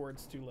removed before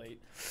it's too late.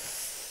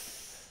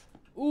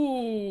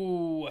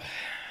 Ooh.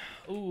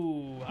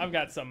 Ooh, I've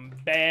got some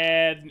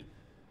bad...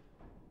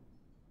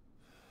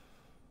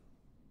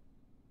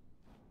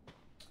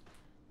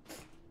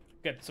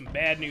 Got some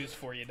bad news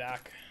for you,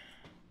 Doc.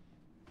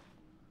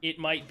 It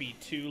might be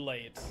too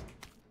late.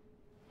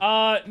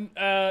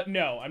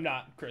 No, I'm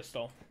not,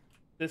 Crystal.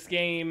 This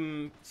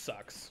game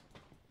sucks.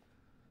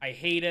 I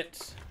hate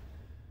it.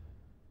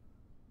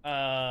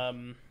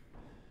 It's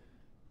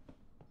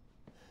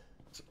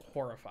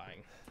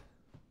horrifying.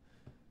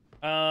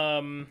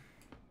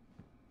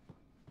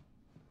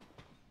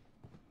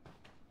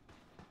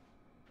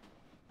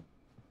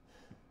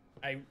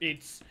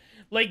 It's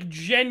like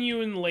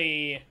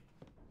genuinely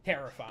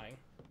terrifying.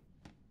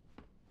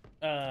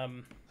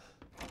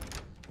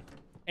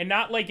 And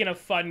not like in a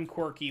fun,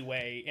 quirky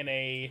way, in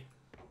a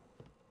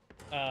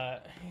yeah.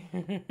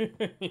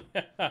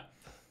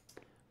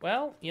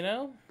 Well, you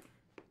know,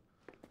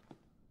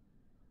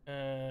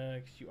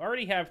 'cause you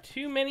already have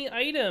too many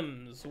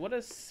items. What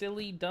a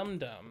silly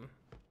dum-dum.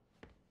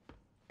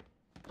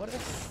 What a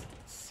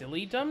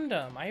silly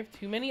dum-dum. I have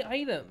too many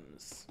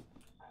items.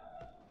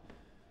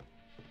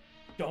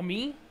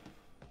 Dummy.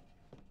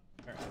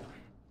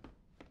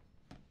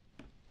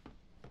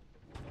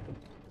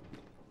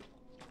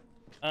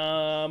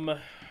 Alright.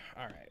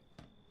 Alright.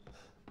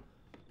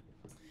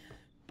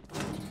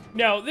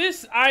 No,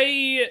 this,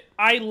 I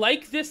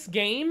like this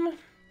game.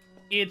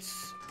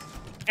 It's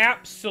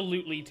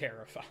absolutely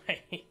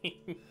terrifying.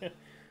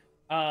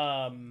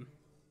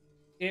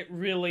 It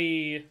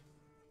really,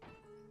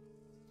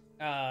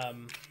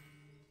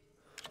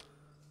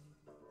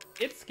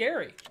 it's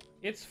scary.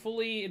 It's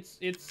fully,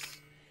 it's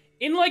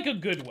in like a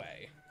good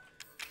way.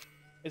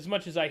 As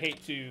much as I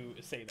hate to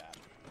say that.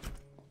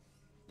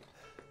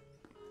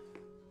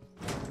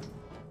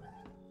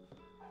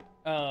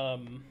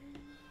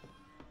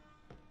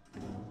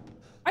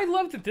 I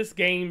love that this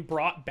game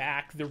brought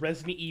back the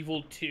Resident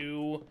Evil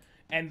 2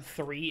 and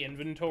 3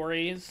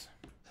 inventories.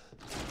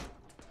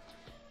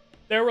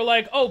 They were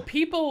like, oh,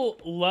 people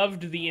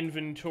loved the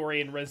inventory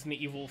in Resident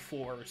Evil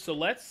 4, so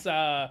let's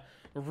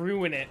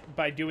ruin it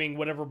by doing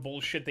whatever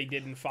bullshit they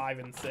did in 5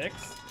 and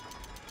 6.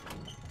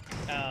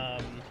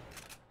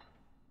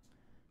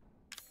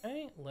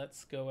 Okay,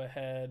 let's go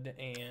ahead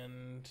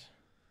and...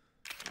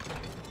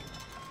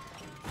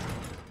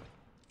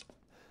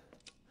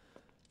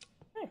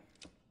 Okay.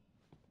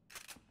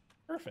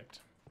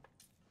 Perfect.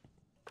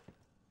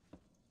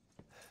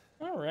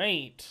 All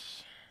right.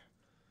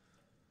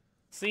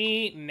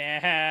 See,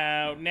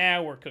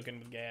 now we're cooking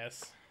with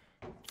gas.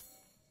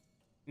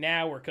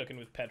 Now we're cooking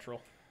with petrol.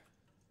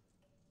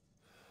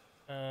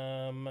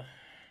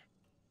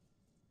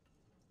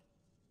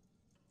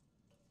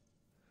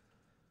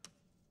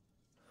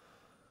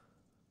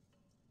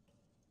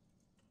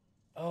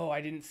 Oh,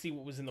 I didn't see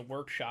what was in the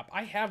workshop.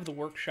 I have the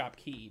workshop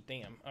key.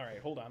 Damn. All right,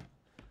 hold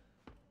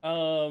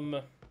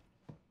on.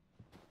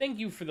 Thank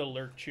you for the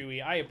alert,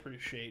 Chewie. I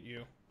appreciate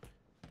you.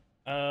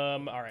 All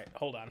right,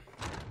 hold on.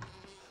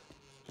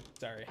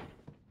 Sorry.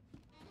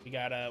 We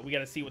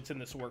gotta see what's in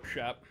this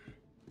workshop.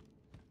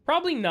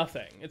 Probably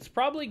nothing. It's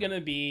probably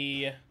gonna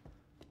be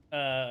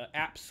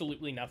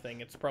absolutely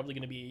nothing. It's probably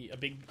gonna be a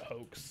big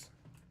hoax.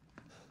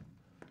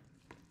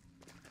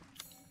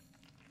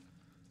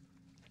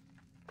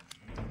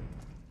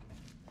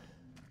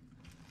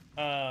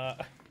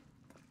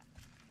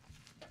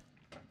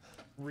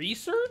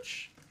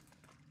 Research?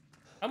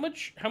 How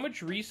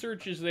much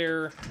research is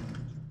there?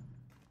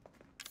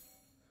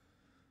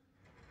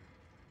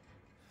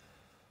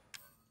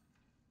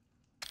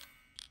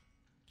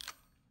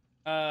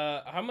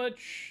 How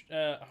much,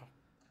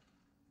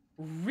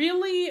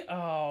 really?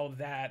 Oh,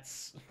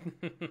 that's,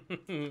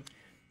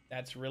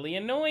 that's really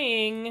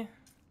annoying.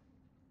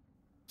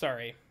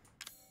 Sorry.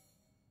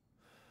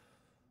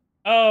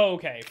 Oh,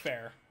 okay,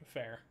 fair.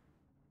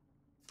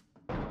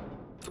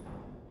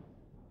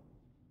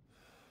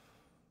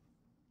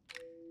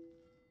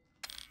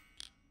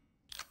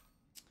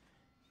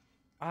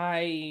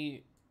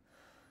 I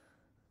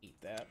eat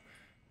that.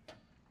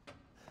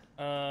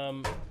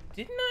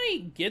 Didn't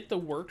I get the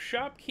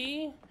workshop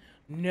key?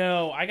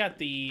 No, I got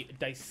the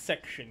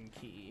dissection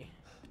key.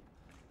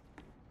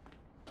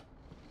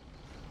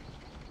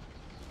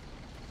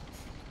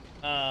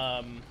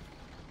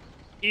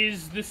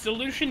 Is the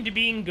solution to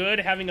being good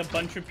having a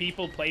bunch of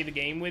people play the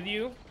game with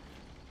you?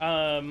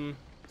 So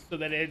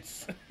that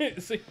it's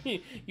so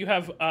you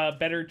have a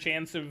better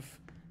chance of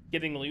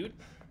getting loot?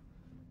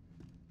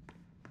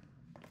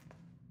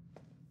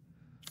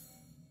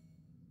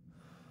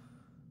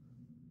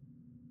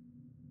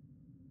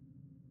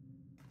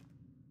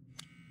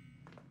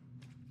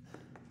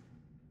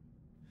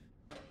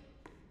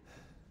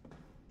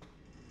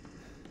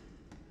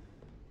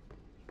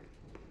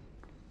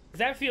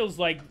 That feels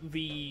like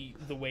the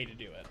way to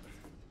do it.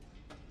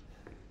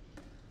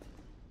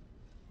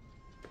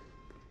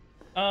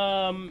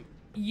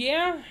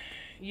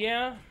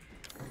 Yeah.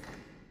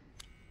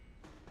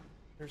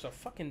 There's a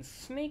fucking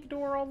snake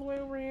door all the way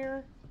over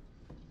here.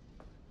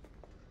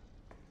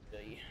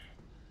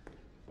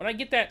 When I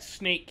get that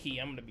snake key,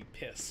 I'm gonna be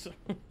pissed.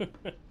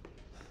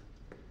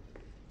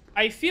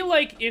 I feel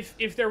like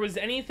if there was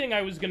anything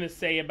I was gonna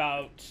say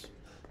about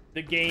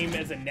the game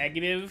as a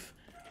negative,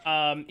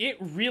 it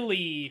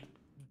really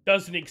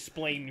doesn't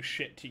explain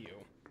shit to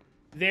you.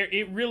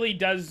 It really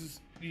does.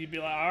 You'd be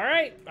like, all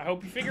right, I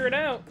hope you figure it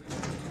out.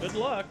 Good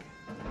luck.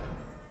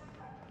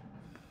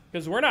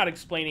 Because we're not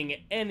explaining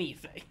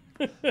anything.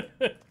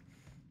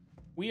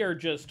 We are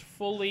just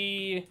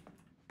fully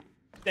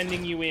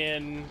sending you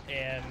in,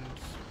 and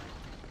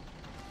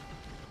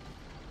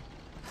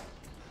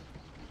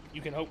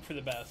you can hope for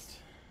the best.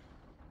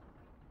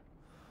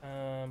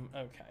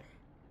 Okay.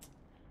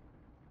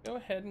 Go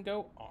ahead and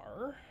go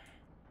R.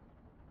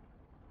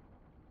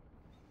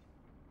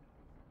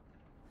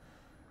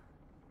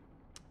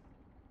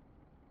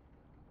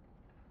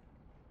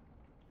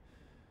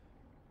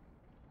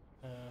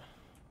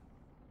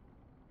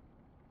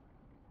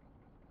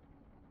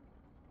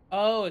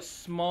 Oh, a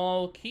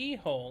small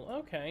keyhole.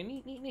 Okay,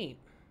 neat.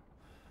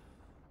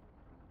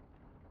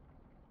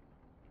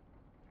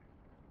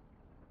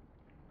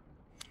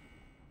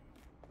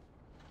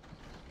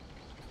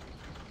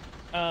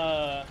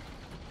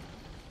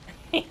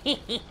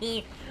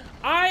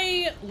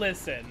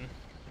 Listen.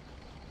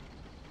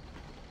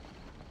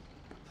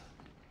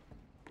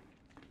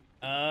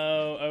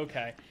 Oh,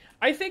 okay.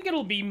 I think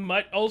it'll be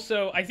much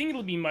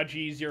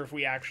easier if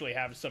we actually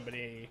have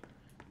somebody,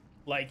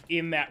 like,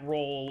 in that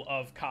role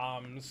of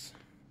comms.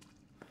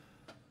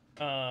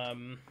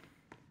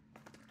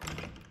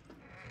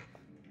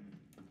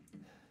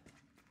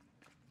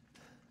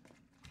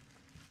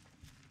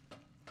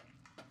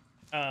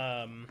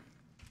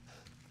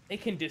 They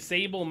can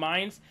disable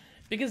mines.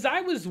 Because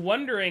I was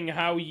wondering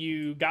how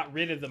you got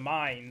rid of the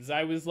mines.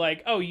 I was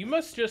like, oh, you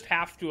must just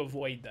have to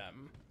avoid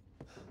them.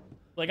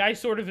 Like, I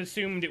sort of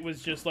assumed it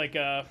was just like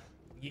a,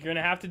 you're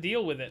gonna have to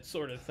deal with it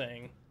sort of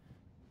thing.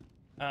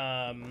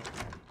 But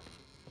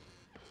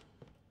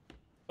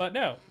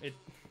no, it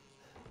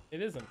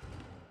isn't.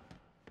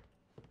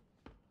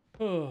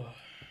 Oh.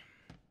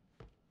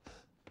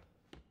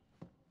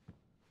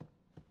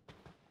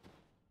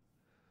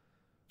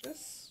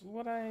 This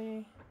what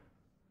I...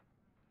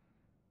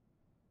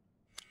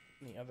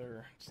 The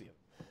other... See.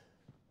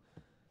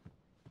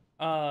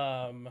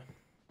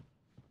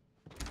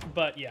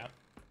 But yeah.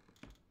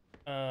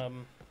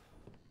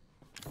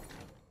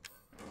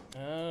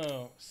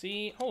 Oh,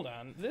 see, hold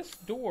on. This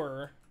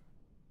door...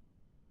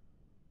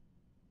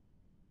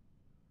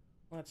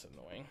 That's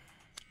annoying.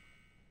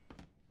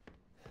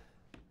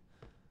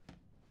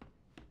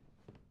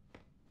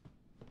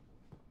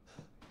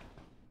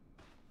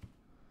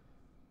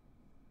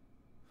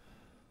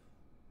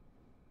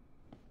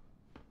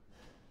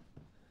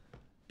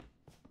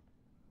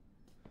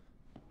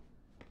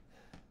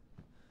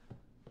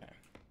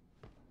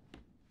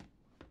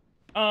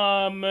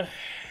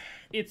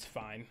 It's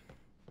fine.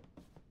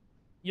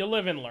 You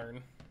live and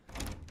learn.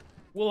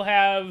 We'll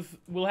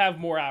have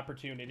more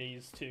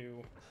opportunities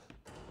to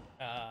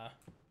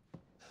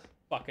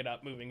fuck it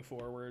up moving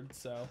forward,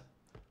 so.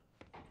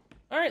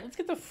 Alright, let's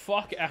get the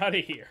fuck out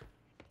of here.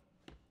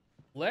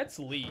 Let's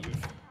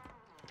leave.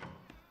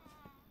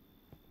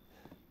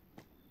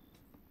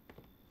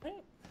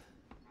 Right.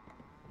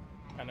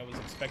 Kinda was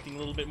expecting a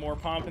little bit more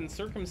pomp and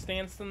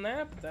circumstance than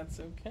that, but that's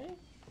okay.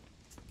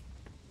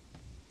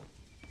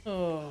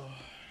 Oh,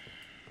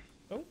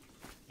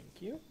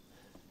 thank you.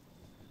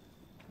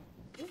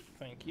 Oh,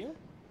 thank you.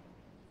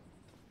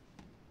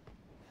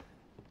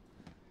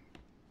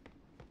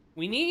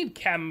 We need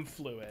chem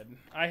fluid.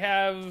 I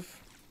have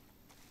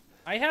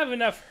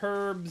enough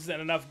herbs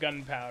and enough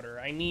gunpowder.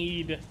 I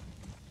need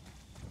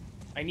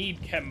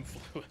chem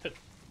fluid.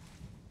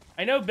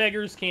 I know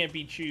beggars can't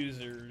be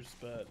choosers,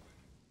 but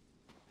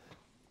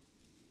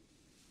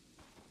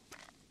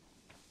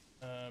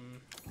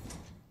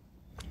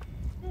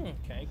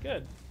okay,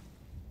 good.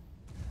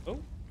 Oh.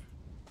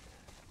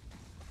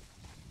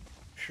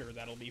 Sure,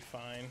 that'll be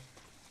fine.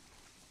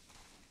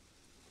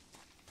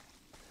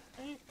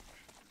 Okay.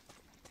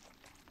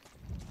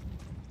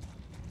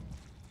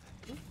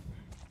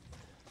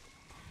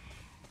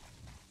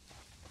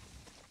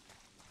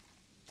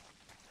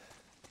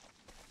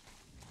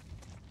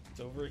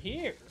 It's over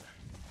here.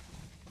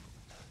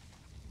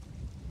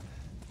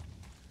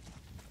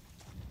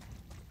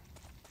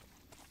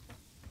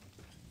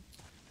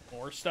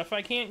 More stuff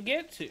I can't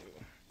get to.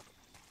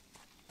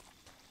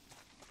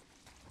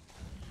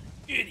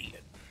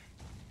 Idiot.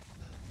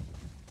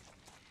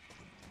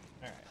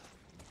 Alright.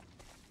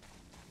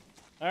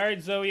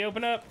 Alright, Zoe,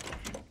 open up.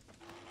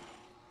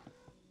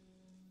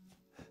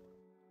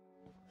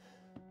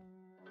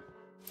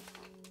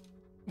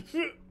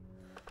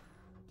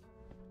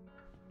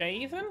 Okay,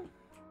 Ethan.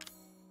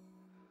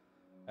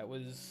 That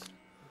was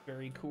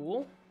very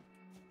cool.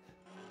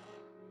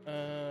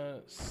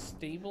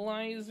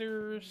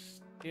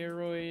 Stabilizers,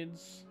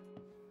 steroids.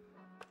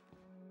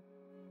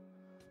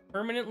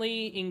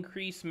 Permanently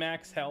increase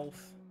max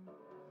health.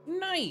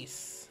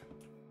 Nice!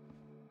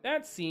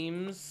 That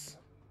seems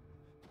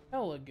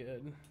hella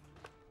good.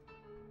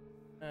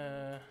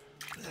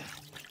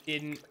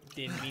 Didn't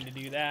mean to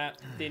do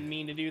that. Didn't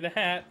mean to do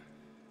that.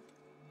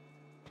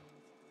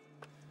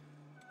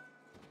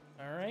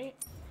 Alright.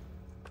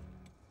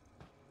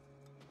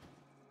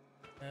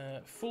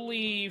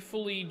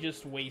 Fully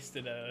just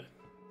wasted a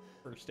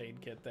first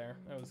aid kit there.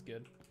 That was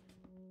good.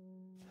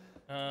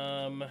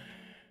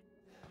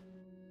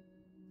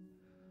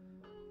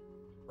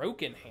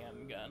 Broken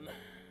handgun.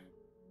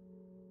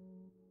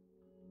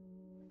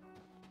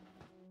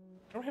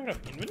 I don't have enough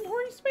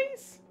inventory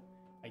space?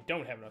 I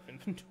don't have enough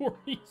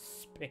inventory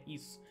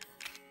space.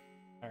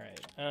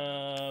 Alright,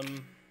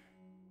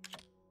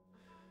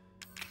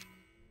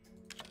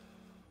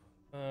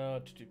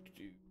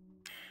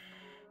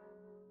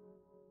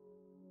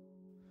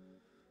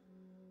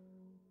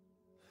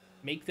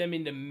 Make them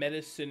into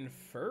medicine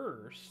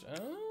first.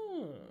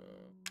 Oh.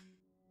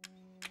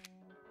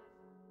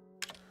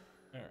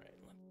 Alright,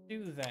 let's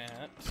do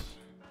that.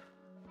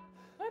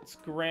 Let's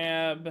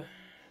grab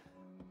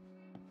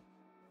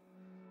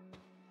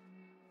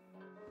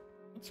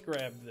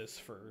this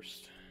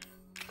first.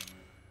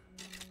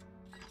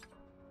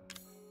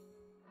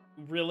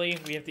 Really?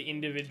 We have to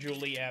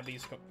individually add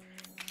these.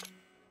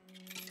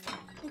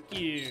 Thank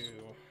you.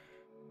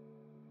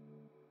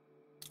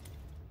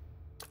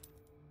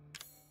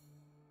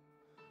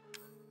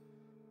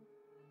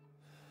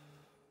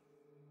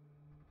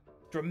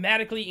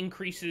 Dramatically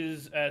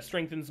increases,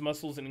 strengthens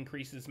muscles and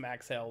increases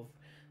max health.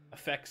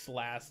 Effects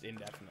last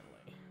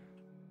indefinitely.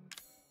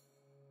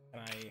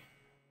 Can I...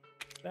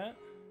 that?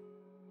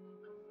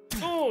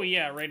 Oh,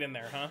 yeah, right in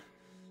there, huh?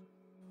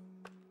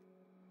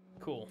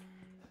 Cool.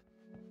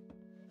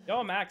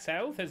 Your max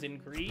health has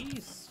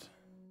increased.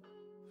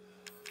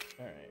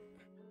 Alright.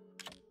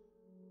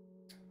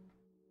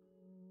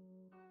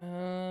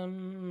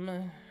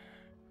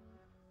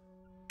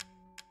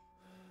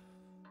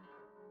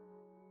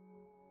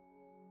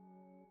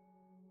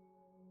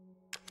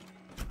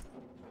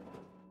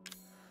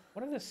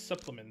 What are the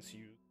supplements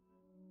used?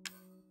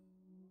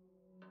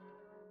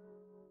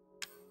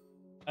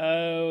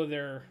 Oh,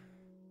 they're...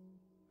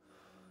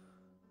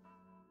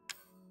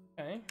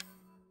 okay.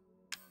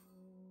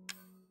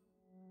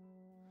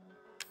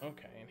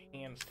 Okay,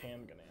 enhanced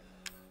handgun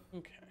ammo.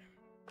 Okay.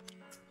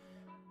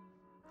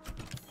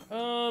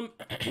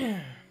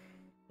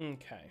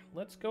 Okay,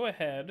 let's go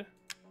ahead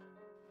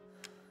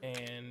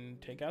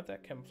and take out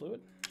that chem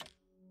fluid.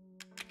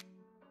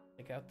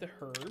 Take out the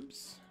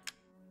herbs.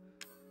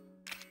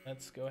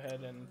 Let's go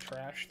ahead and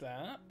trash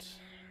that.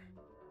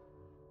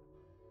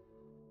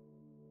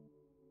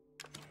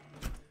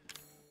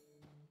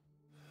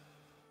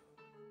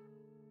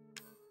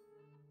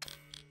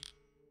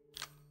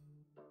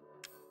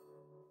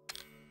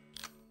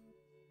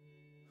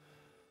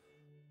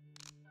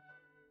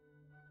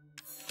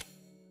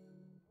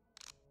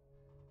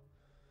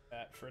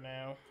 That for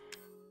now.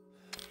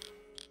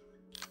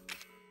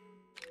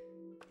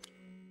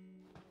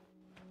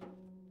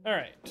 All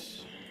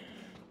right.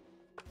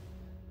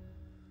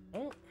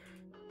 Oh.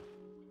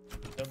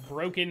 The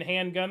broken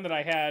handgun that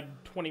I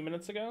had 20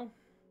 minutes ago.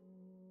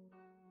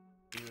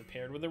 Be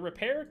repaired with a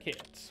repair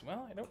kit.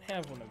 Well, I don't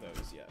have one of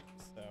those yet,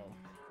 so.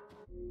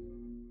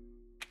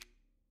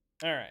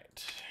 All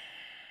right.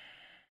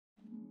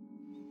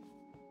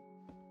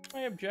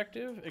 My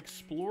objective,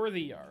 explore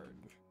the yard.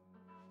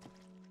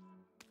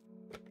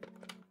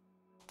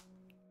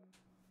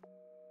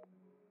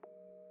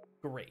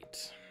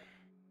 Great.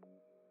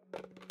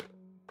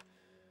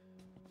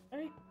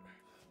 Okay.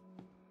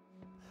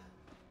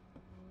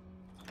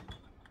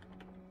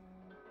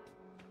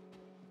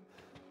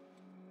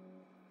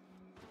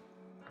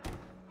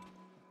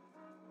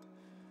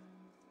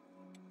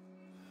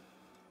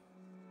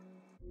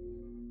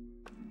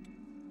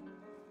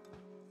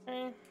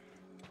 Okay.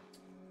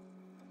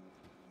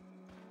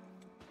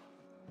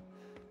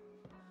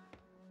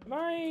 Can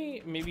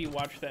I maybe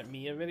watch that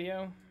Mia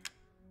video?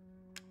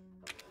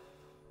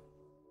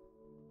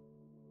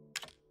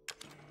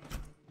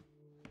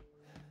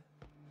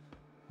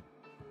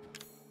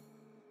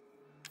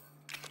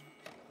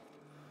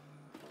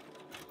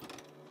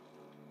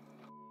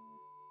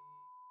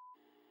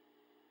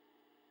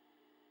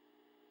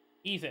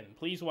 Ethan,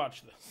 please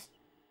watch this.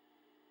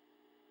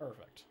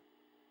 Perfect.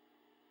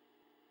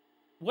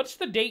 What's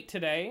the date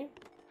today?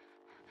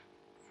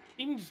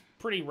 Seems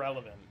pretty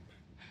relevant.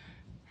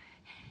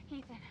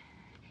 Ethan,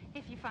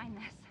 if you find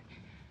this,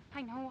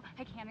 I know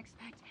I can't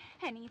expect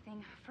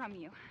anything from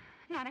you.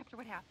 Not after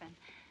what happened.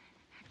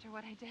 After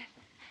what I did.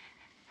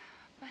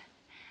 But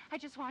I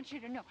just want you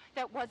to know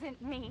that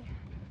wasn't me.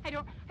 I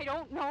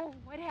don't know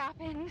what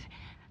happened.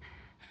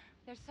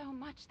 There's so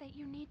much that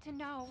you need to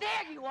know.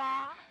 There you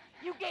are!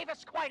 You gave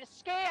us quite a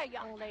scare,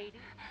 young lady.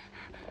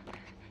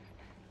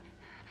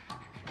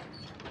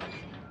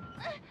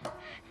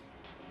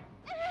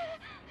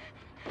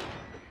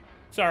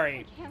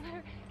 Sorry.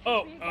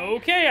 Oh,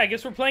 okay, I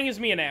guess we're playing as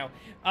Mia now.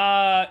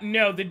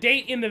 No, the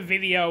date in the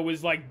video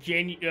was like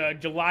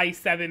July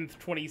 7th,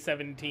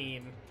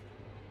 2017.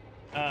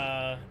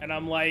 And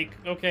I'm like,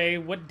 okay,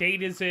 what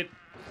date is it?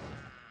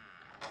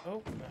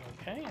 Oh,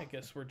 okay, I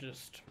guess we're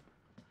just...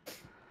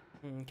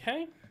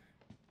 okay.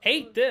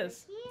 Hate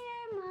this. Here,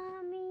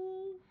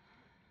 Mommy.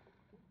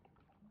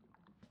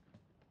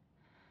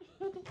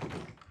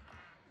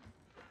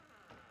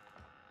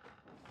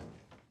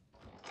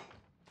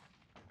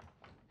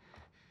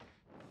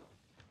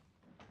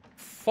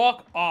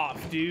 Fuck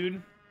off,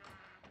 dude.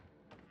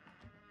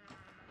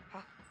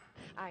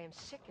 I am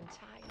sick and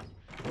tired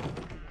of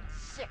being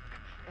sick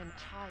and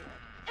tired.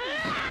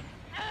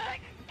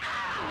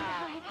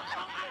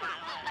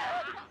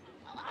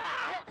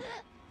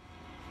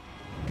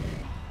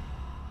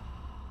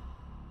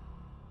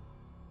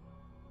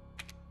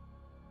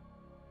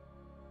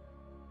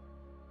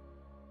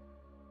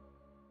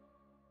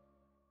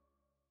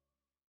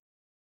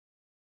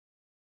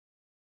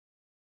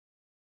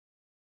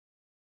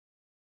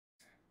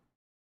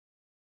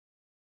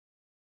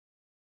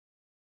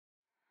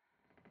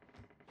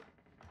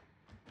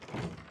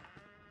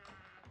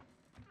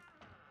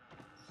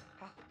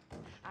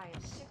 I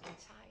am sick and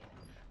tired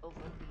over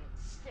being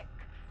sick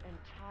and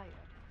tired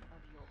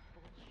of your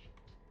bullshit,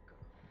 girl.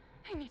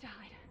 I need to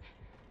hide.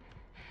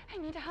 I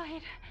need to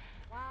hide.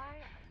 Why are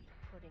you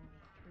putting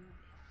me through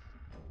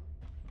this?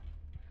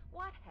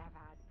 What have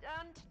I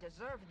done to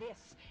deserve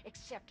this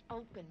except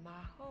open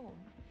my home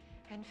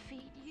and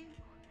feed you?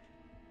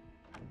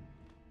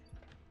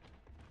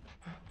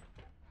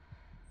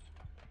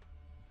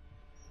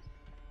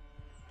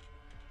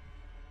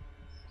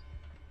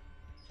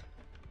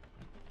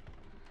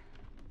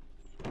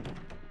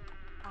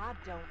 I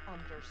don't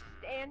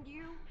understand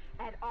you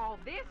at all.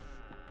 This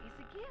is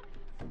a gift.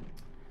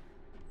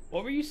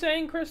 What were you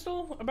saying,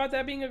 Crystal, about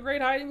that being a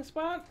great hiding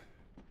spot?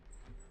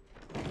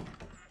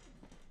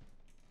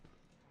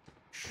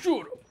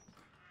 Shut up.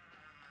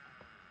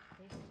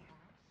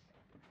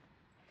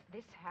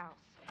 This house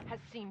has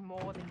seen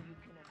more than you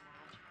can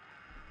imagine.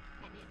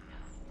 And it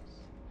knows.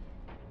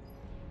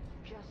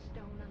 You just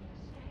don't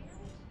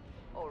understand?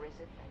 Or is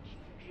it that you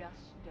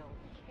just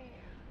don't care?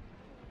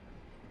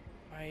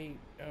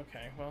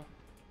 Okay, well.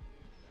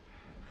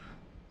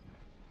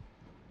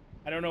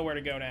 I don't know where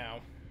to go now.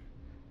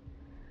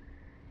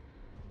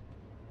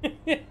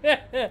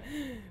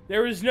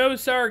 There was no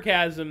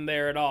sarcasm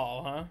there at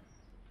all, huh?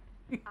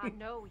 I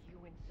know you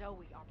and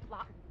Zoe are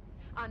plotting.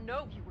 I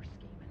know you were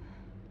scheming.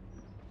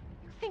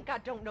 You think I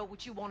don't know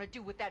what you want to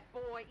do with that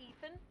boy,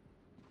 Ethan?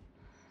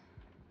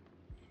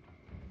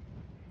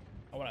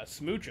 I want to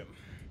smooch him.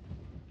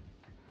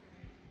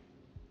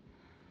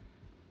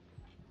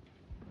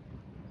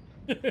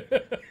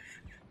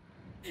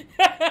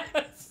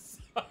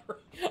 Sorry.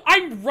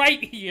 I'm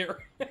right here.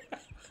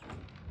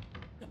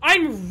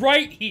 I'm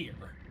right here.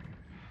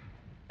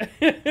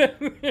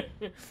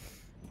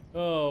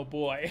 Oh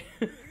boy.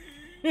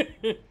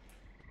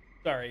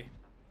 Sorry.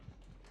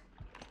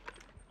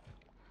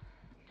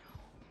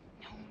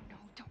 No,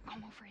 don't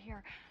come over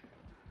here.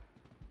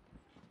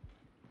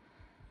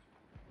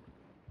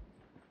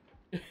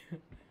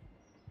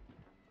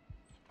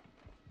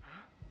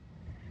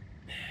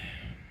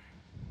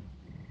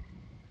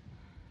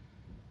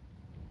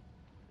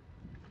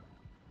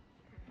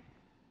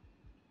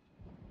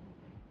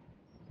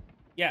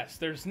 Yes,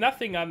 there's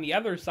nothing on the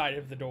other side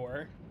of the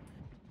door.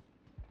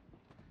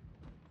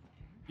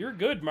 You're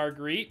good,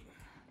 Marguerite.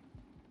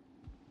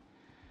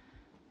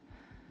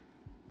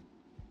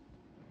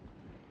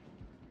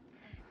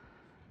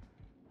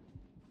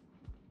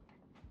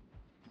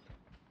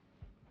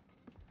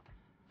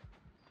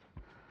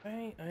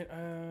 I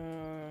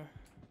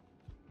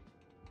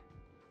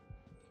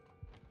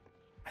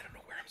don't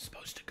know where I'm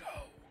supposed to go.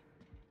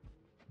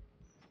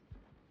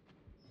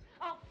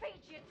 I'll feed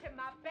you to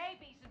my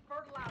babies and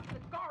fertilize the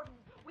garden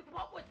with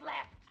what was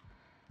left.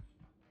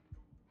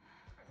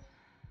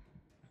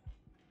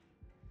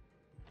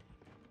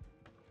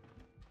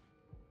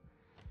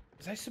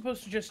 Was I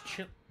supposed to just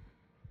chill?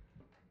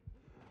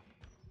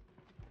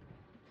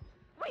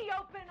 We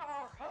open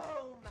our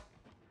home.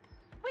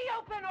 We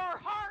open our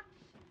hearts.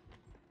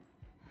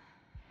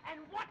 And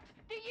what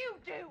do you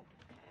do?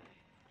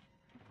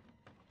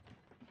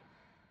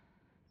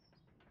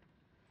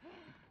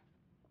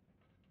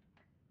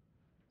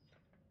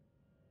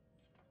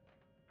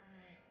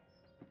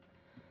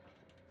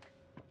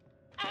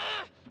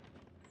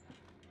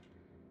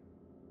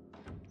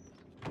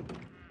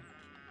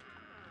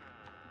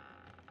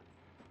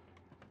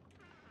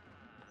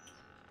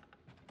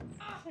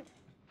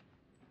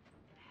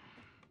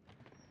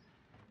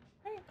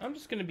 I'm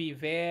just gonna be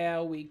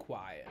very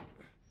quiet.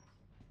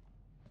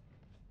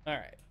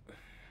 Alright.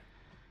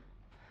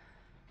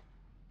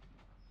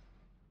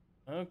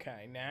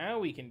 Okay, now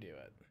we can do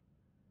it.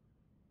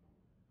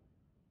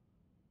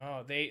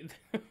 Oh, they...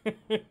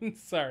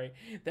 Sorry.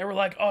 They were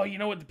like, oh, you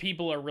know what the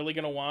people are really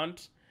gonna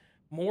want?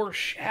 More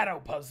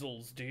shadow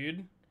puzzles,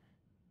 dude.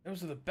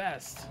 Those are the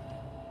best.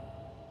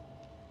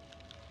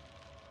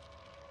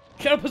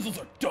 Shadow puzzles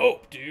are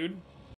dope, dude.